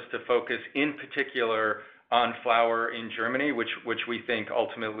allows us to focus in particular on flower in Germany, which we think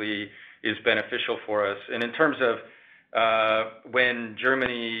ultimately is beneficial for us. And in terms of when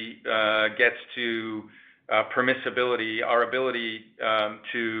Germany gets to permissibility, our ability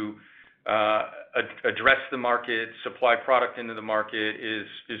to address the market, supply product into the market is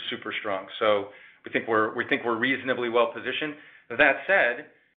super strong. So we think we're reasonably well positioned. That said,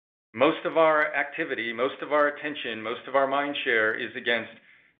 most of our activity, most of our attention, most of our mind share is against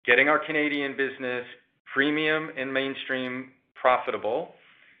getting our Canadian business premium and mainstream profitable,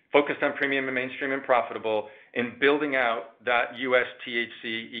 focused on premium and mainstream and profitable, and building out that U.S.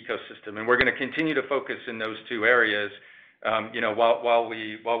 THC ecosystem. And we're going to continue to focus in those two areas, while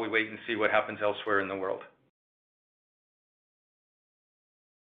we wait and see what happens elsewhere in the world.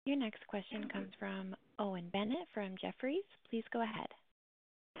 Your next question comes from Owen Bennett from Jefferies. Please go ahead.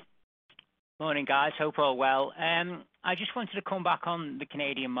 Morning, guys. Hope all well. I just wanted to come back on the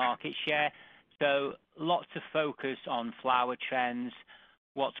Canadian market share. So lots of focus on flower trends,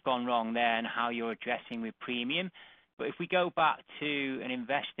 what's gone wrong there, and how you're addressing with premium. But if we go back to an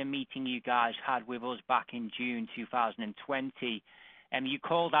investor meeting you guys had with us back in June 2020, you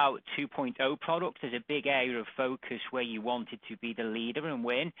called out 2.0 products as a big area of focus where you wanted to be the leader and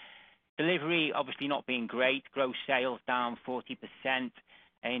win. Delivery obviously not being great, gross sales down 40%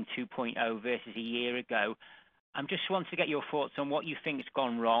 in 2.0 versus a year ago. I'm just wanting to get your thoughts on what you think has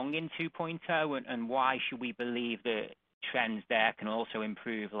gone wrong in 2.0 and why should we believe the trends there can also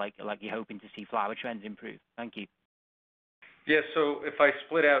improve, like you're hoping to see flower trends improve. Thank you. Yeah, so if I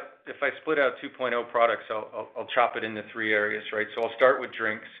split out 2.0 products, I'll chop it into three areas, right? So I'll start with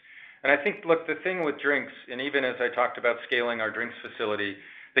drinks. And I think, look, the thing with drinks, and even as I talked about scaling our drinks facility,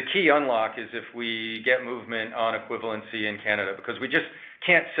 the key unlock is if we get movement on equivalency in Canada, because we just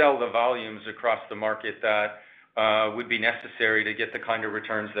can't sell the volumes across the market that would be necessary to get the kind of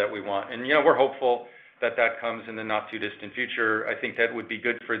returns that we want. And, we're hopeful that comes in the not too distant future. I think that would be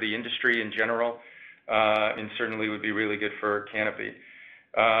good for the industry in general, and certainly would be really good for Canopy.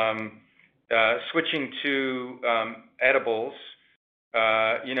 Switching to edibles,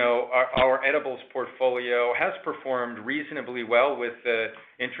 our edibles portfolio has performed reasonably well with the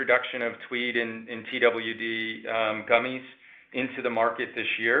introduction of Tweed and TWD gummies into the market this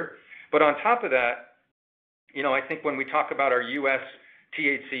year. But on top of that, I think when we talk about our U.S.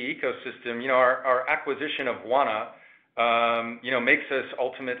 THC ecosystem, our acquisition of Wana, makes us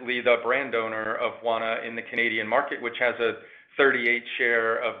ultimately the brand owner of Wana in the Canadian market, which has a 38%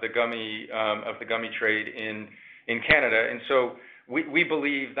 share of the gummy trade in Canada. And so we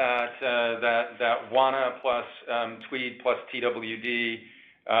believe that Wana plus Tweed plus TWD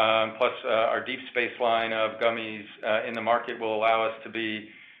plus our Deep Space line of gummies in the market will allow us to be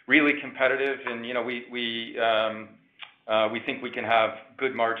really competitive, and we think we can have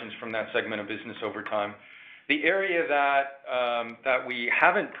good margins from that segment of business over time. The area that we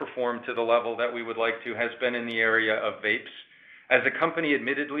haven't performed to the level that we would like to has been in the area of vapes. As a company,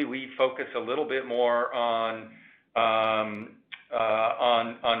 admittedly, we focus a little bit more on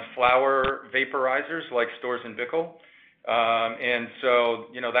flower vaporizers like Storz & Bickel, and so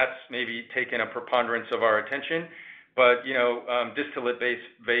that's maybe taken a preponderance of our attention. But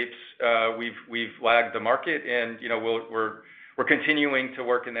distillate-based vapes, we've lagged the market, and we're continuing to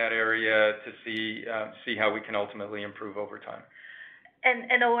work in that area to see how we can ultimately improve over time.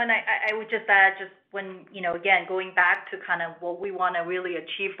 And Owen, I would just add, just when again going back to kind of what we want to really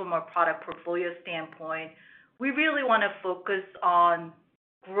achieve from a product portfolio standpoint, we really want to focus on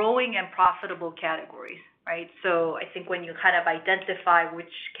growing and profitable categories, right? So I think when you kind of identify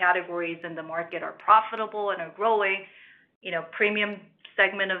which categories in the market are profitable and are growing, premium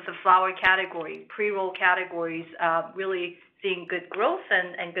segment of the flower category, pre-roll categories, really seeing good growth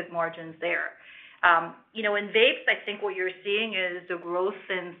and good margins there. In vapes, I think what you're seeing is the growth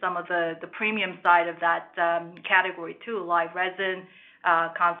in some of the premium side of that category too, live resin,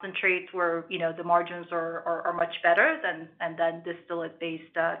 concentrates where, the margins are much better than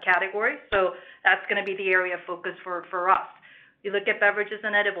distillate-based categories. So that's going to be the area of focus for us. You look at beverages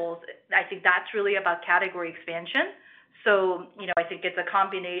and edibles, I think that's really about category expansion. So, I think it's a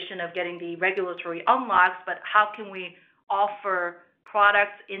combination of getting the regulatory unlocks, but how can we offer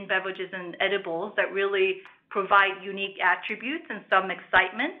products in beverages and edibles that really provide unique attributes and some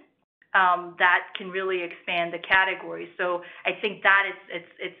excitement that can really expand the category. So I think that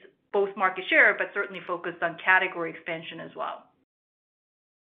it's both market share, but certainly focused on category expansion as well.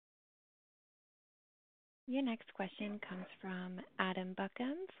 Your next question comes from Adam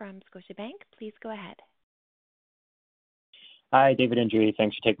Buckham from Scotiabank. Please go ahead. Hi, David and Judy.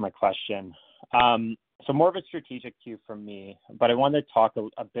 Thanks for taking my question. So more of a strategic cue from me, but I wanted to talk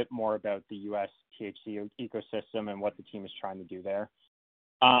a bit more about the U.S. THC ecosystem and what the team is trying to do there.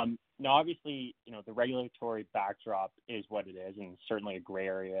 Now, obviously, the regulatory backdrop is what it is, and certainly a gray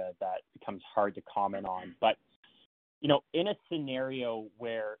area that becomes hard to comment on. But, in a scenario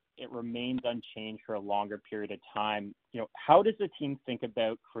where it remains unchanged for a longer period of time, how does the team think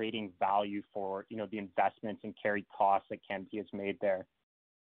about creating value for, the investments and carried costs that Canopy has made there?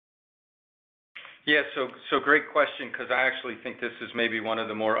 Yeah, so great question, because I actually think this is maybe one of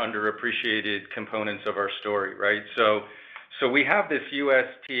the more underappreciated components of our story, right? So we have this U.S.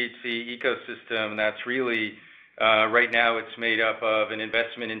 THC ecosystem that's really, right now it's made up of an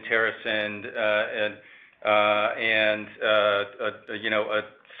investment in TerrAscend and a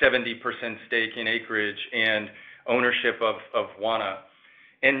 70% stake in Acreage and ownership of Wana.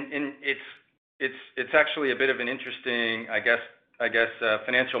 And it's actually a bit of an interesting, I guess,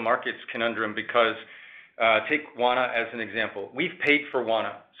 financial markets conundrum, because take Wana as an example. We've paid for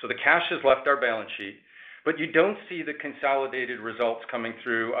Wana, so the cash has left our balance sheet, but you don't see the consolidated results coming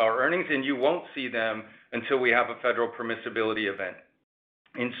through our earnings, and you won't see them until we have a federal permissibility event.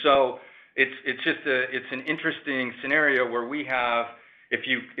 And so it's an interesting scenario where we have, if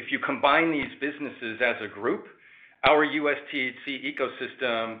you combine these businesses as a group, our U.S. THC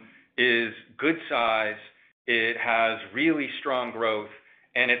ecosystem is good size. It has really strong growth,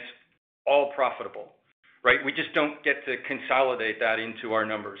 and it's all profitable, right? We just don't get to consolidate that into our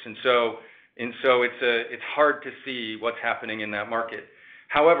numbers, and so it's hard to see what's happening in that market.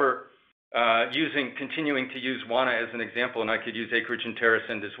 However, continuing to use Wana as an example, and I could use Acreage and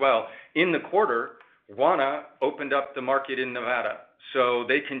TerrAscend as well. In the quarter, Wana opened up the market in Nevada, so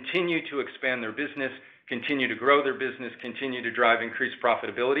they continue to expand their business, continue to grow their business, continue to drive increased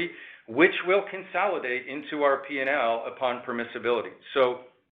profitability, which will consolidate into our P&L upon permissibility. So,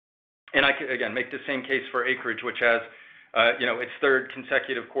 and I could, again, make the same case for Acreage, which has, its third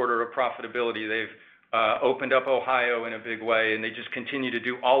consecutive quarter of profitability. They've opened up Ohio in a big way, and they just continue to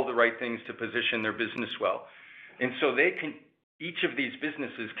do all the right things to position their business well. And so each of these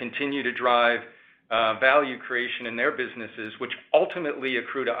businesses continue to drive value creation in their businesses, which ultimately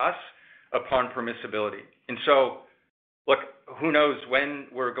accrue to us upon permissibility. And so, look, who knows when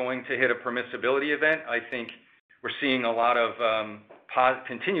we're going to hit a permissibility event. I think we're seeing a lot of,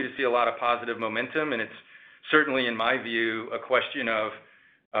 continue to see a lot of positive momentum, and it's certainly, in my view, a question of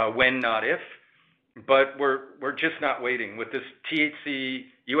when, not if. But we're just not waiting. With this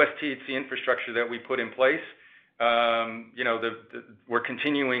U.S. THC infrastructure that we put in place, we're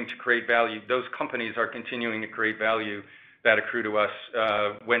continuing to create value. Those companies are continuing to create value that accrue to us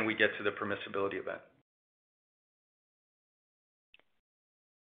when we get to the permissibility event.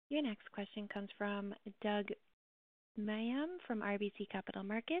 Your next question comes from Doug Miehm from RBC Capital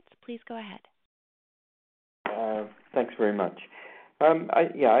Markets. Please go ahead. Thanks very much.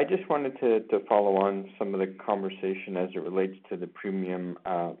 I just wanted to follow on some of the conversation as it relates to the premium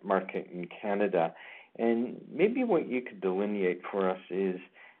market in Canada. And maybe what you could delineate for us is,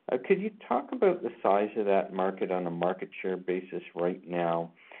 could you talk about the size of that market on a market share basis right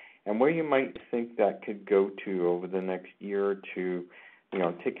now, and where you might think that could go to over the next year or two,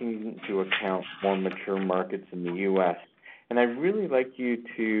 taking into account more mature markets in the U.S.? And I'd really like you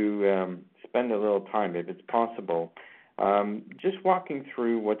to spend a little time, if it's possible, just walking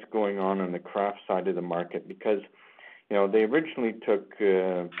through what's going on the craft side of the market, because they originally took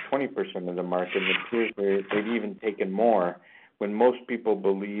 20% of the market, and it appears they've even taken more, when most people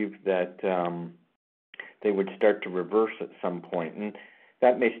believed that they would start to reverse at some point. And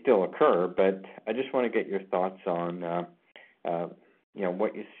that may still occur, but I just want to get your thoughts on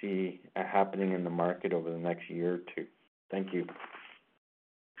what you see happening in the market over the next year or two. Thank you.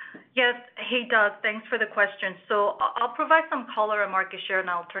 Yes. Hey, Doug. Thanks for the question. So I'll provide some color on market share, and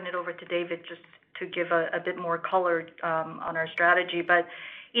I'll turn it over to David just to give a bit more color on our strategy. But,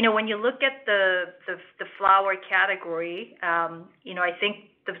 when you look at the flower category, I think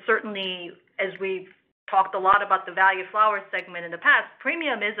certainly, as we've talked a lot about the value flower segment in the past,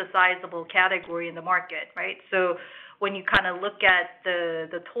 premium is a sizable category in the market, right? So when you kind of look at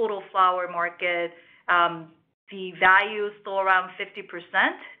the total flower market, the value is still around 50%,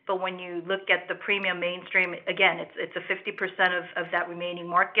 but when you look at the premium mainstream, again, it's a 50% of that remaining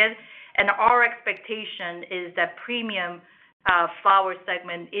market. And our expectation is that premium flower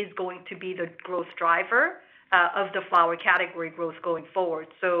segment is going to be the growth driver of the flower category growth going forward.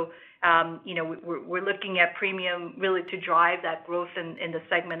 So, we're looking at premium really to drive that growth in the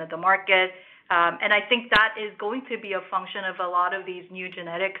segment of the market. And I think that is going to be a function of a lot of these new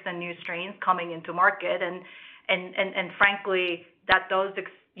genetics and new strains coming into market. And frankly, that does,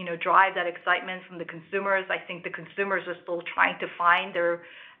 drive that excitement from the consumers. I think the consumers are still trying to find their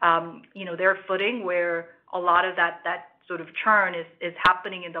footing, where a lot of that sort of churn is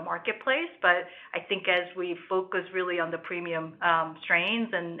happening in the marketplace. But I think as we focus really on the premium strains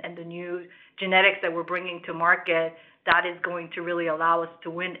and the new genetics that we're bringing to market, that is going to really allow us to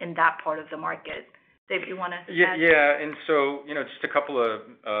win in that part of the market. Dave, you want to add? Yeah, and so, just a couple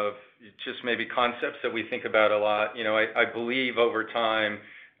of just maybe concepts that we think about a lot. I believe over time,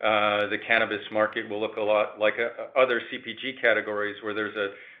 the cannabis market will look a lot like other CPG categories, where there's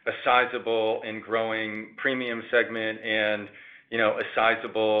a sizable and growing premium segment and, a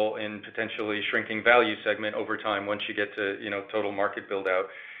sizable and potentially shrinking value segment over time once you get to, total market build out.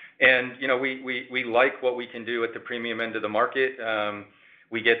 And, we like what we can do at the premium end of the market.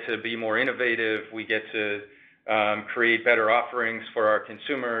 We get to be more innovative. We get to create better offerings for our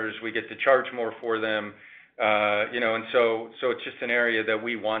consumers. We get to charge more for them. And so it's just an area that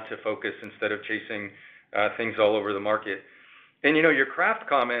we want to focus instead of chasing things all over the market. And your craft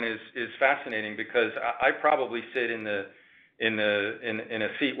comment is fascinating, because I probably sit in a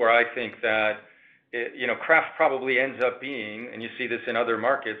seat where I think that craft probably ends up being, and you see this in other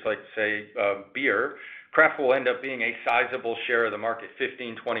markets like say beer, craft will end up being a sizable share of the market,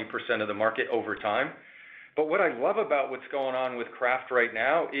 15-20% of the market over time. But what I love about what's going on with craft right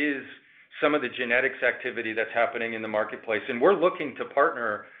now is some of the genetics activity that's happening in the marketplace. And we're looking to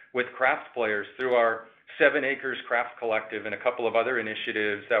partner with craft players through our 7 Acres Craft Collective and a couple of other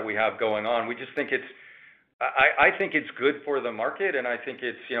initiatives that we have going on. We just think I think it's good for the market, and I think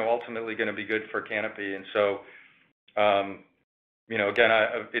it's, ultimately going to be good for Canopy. And so, again,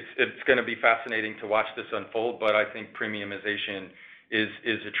 it's going to be fascinating to watch this unfold, but I think premiumization is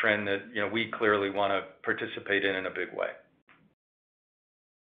a trend that, we clearly want to participate in a big way.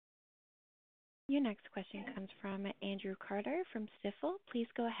 Your next question comes from Andrew Carter from Stifel. Please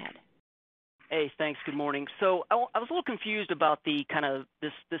go ahead. Hey, thanks. Good morning. So I was a little confused about the kind of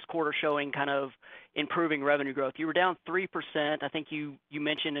this quarter showing kind of improving revenue growth. You were down 3%. I think you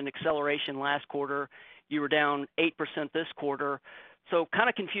mentioned an acceleration last quarter. You were down 8% this quarter. So kind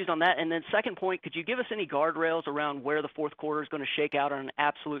of confused on that. And then second point, could you give us any guardrails around where the fourth quarter is going to shake out on an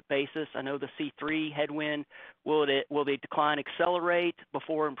absolute basis? I know the C3 headwind, will the decline accelerate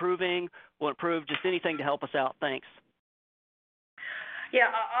before improving? Will it improve? Just anything to help us out. Thanks. Yeah,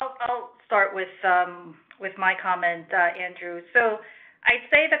 I'll start with my comment, Andrew. So I'd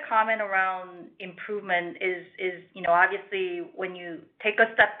say the comment around improvement is obviously when you take a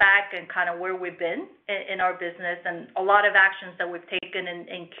step back and kind of where we've been in our business, and a lot of actions that we've taken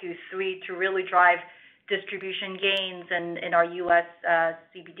in Q3 to really drive distribution gains in our U.S.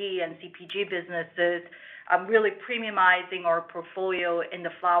 CBD and CPG businesses, really premiumizing our portfolio in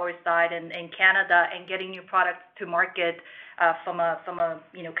the flower side in Canada and getting new products to market from a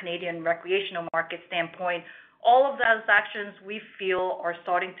Canadian recreational market standpoint. All of those actions we feel are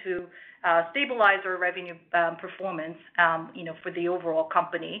starting to stabilize our revenue performance, for the overall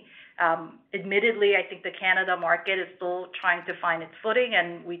company. Admittedly, I think the Canada market is still trying to find its footing,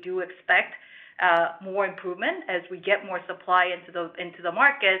 and we do expect more improvement as we get more supply into the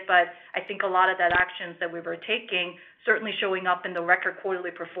market. But I think a lot of that actions that we were taking certainly showing up in the record quarterly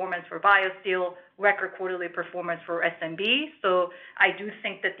performance for BioSteel, record quarterly performance for SMB. So I do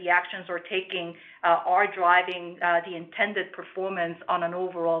think that the actions we're taking are driving the intended performance on an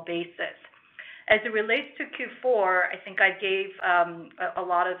overall basis. As it relates to Q4, I think I gave a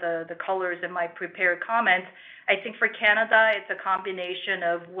lot of the colors in my prepared comments. I think for Canada, it's a combination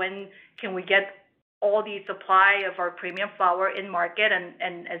of when can we get all the supply of our premium flower in market,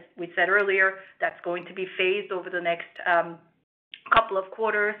 and as we said earlier, that's going to be phased over the next couple of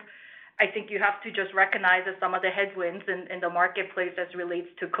quarters. I think you have to just recognize that some of the headwinds in the marketplace as relates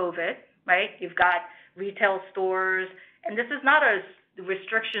to COVID, right? You've got retail stores, and this is not a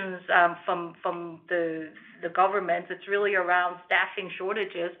restrictions from the government. It's really around staffing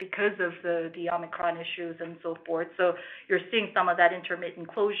shortages because of the Omicron issues and so forth. So you're seeing some of that intermittent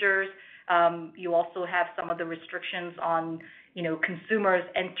closures. You also have some of the restrictions on, consumers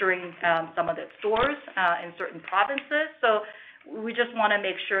entering some of the stores in certain provinces. So we just want to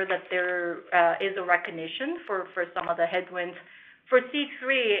make sure that there is a recognition for some of the headwinds. For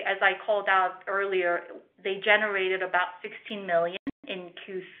C3, as I called out earlier, they generated about $16 million in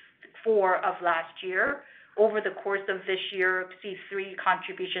Q4 of last year. Over the course of this year, C3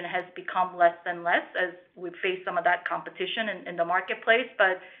 contribution has become less and less as we face some of that competition in the marketplace.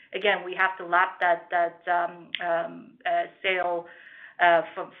 But again, we have to lap that sale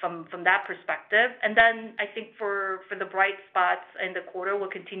from that perspective. And then I think for the bright spots in the quarter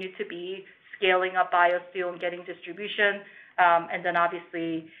will continue to be scaling up BioSteel and getting distribution. And then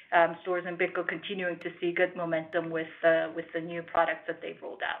obviously, Storz and Bidco continuing to see good momentum with the new products that they've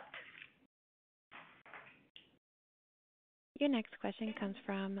rolled out. Your next question comes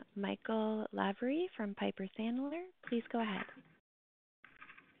from Michael Lavery from Piper Sandler. Please go ahead.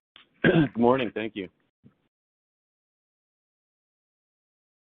 Good morning. Thank you.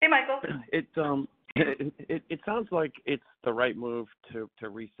 Hey, Michael. It sounds like it's the right move to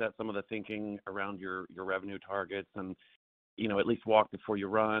reset some of the thinking around your revenue targets and, at least walk before you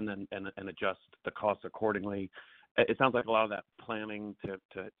run and adjust the costs accordingly. It sounds like a lot of that planning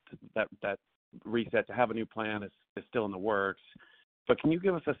that reset to have a new plan is still in the works. But can you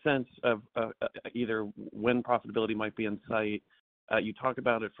give us a sense of either when profitability might be in sight? You talked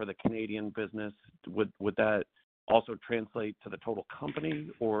about it for the Canadian business. Would that also translate to the total company,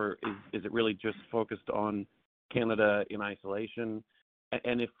 or is it really just focused on Canada in isolation?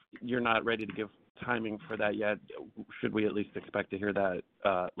 And if you're not ready to give timing for that yet, should we at least expect to hear that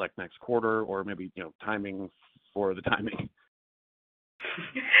like next quarter, or maybe timing for the timing?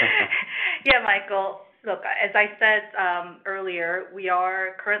 Yeah, Michael. Look, as I said earlier, we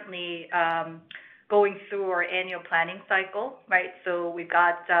are currently going through our annual planning cycle, right? So we've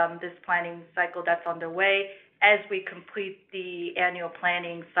got this planning cycle that's underway. As we complete the annual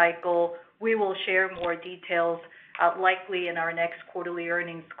planning cycle, we will share more details likely in our next quarterly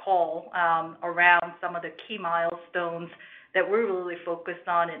earnings call around some of the key milestones that we're really focused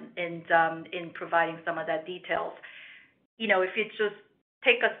on in providing some of that details. If you just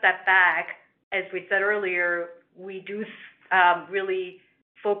take a step back, as we said earlier, we do really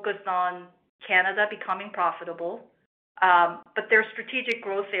focus on Canada becoming profitable. But there are strategic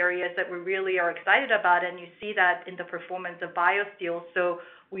growth areas that we really are excited about, and you see that in the performance of BioSteel. So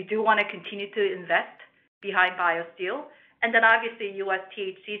we do want to continue to invest behind BioSteel. And then obviously U.S.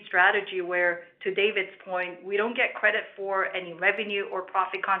 THC strategy, where to David's point, we don't get credit for any revenue or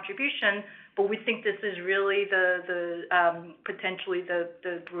profit contribution, but we think this is really the potentially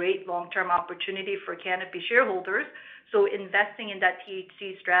the great long-term opportunity for Canopy shareholders. So investing in that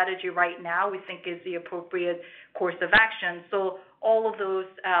THC strategy right now, we think is the appropriate course of action. So all of those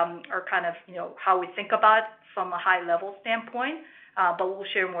are kind of how we think about from a high-level standpoint, but we'll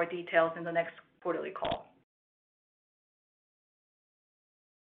share more details in the next quarterly call.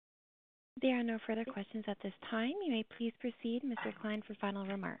 There are no further questions at this time. You may please proceed, Mr. Klein, for final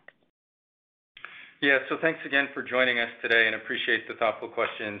remarks. Yeah, so thanks again for joining us today and appreciate the thoughtful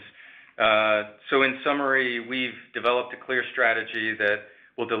questions. So in summary, we've developed a clear strategy that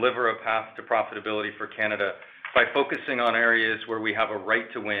will deliver a path to profitability for Canada by focusing on areas where we have a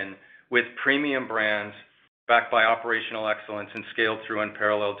right to win with premium brands backed by operational excellence and scaled through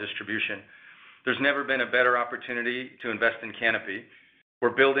unparalleled distribution. There's never been a better opportunity to invest in Canopy.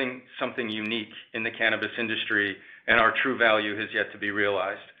 We're building something unique in the cannabis industry, and our true value has yet to be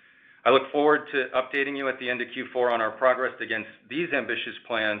realized. I look forward to updating you at the end of Q4 on our progress against these ambitious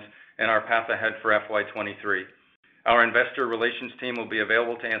plans and our path ahead for FY23. Our investor relations team will be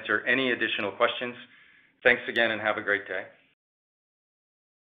available to answer any additional questions. Thanks again and have a great day.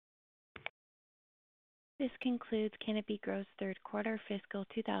 This concludes Canopy Growth's third quarter fiscal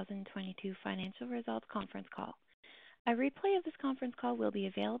 2022 financial results conference call. A replay of this conference call will be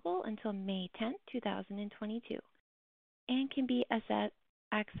available until May 10, 2022, and can be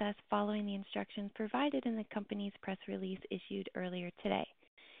accessed following the instructions provided in the company's press release issued earlier today.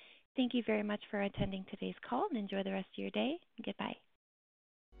 Thank you very much for attending today's call and enjoy the rest of your day. Goodbye.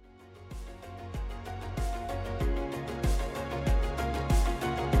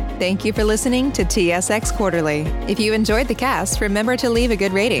 Thank you for listening to TSX Quarterly. If you enjoyed the cast, remember to leave a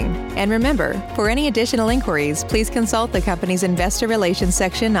good rating. And remember, for any additional inquiries, please consult the company's investor relations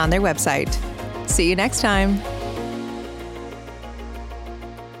section on their website. See you next time.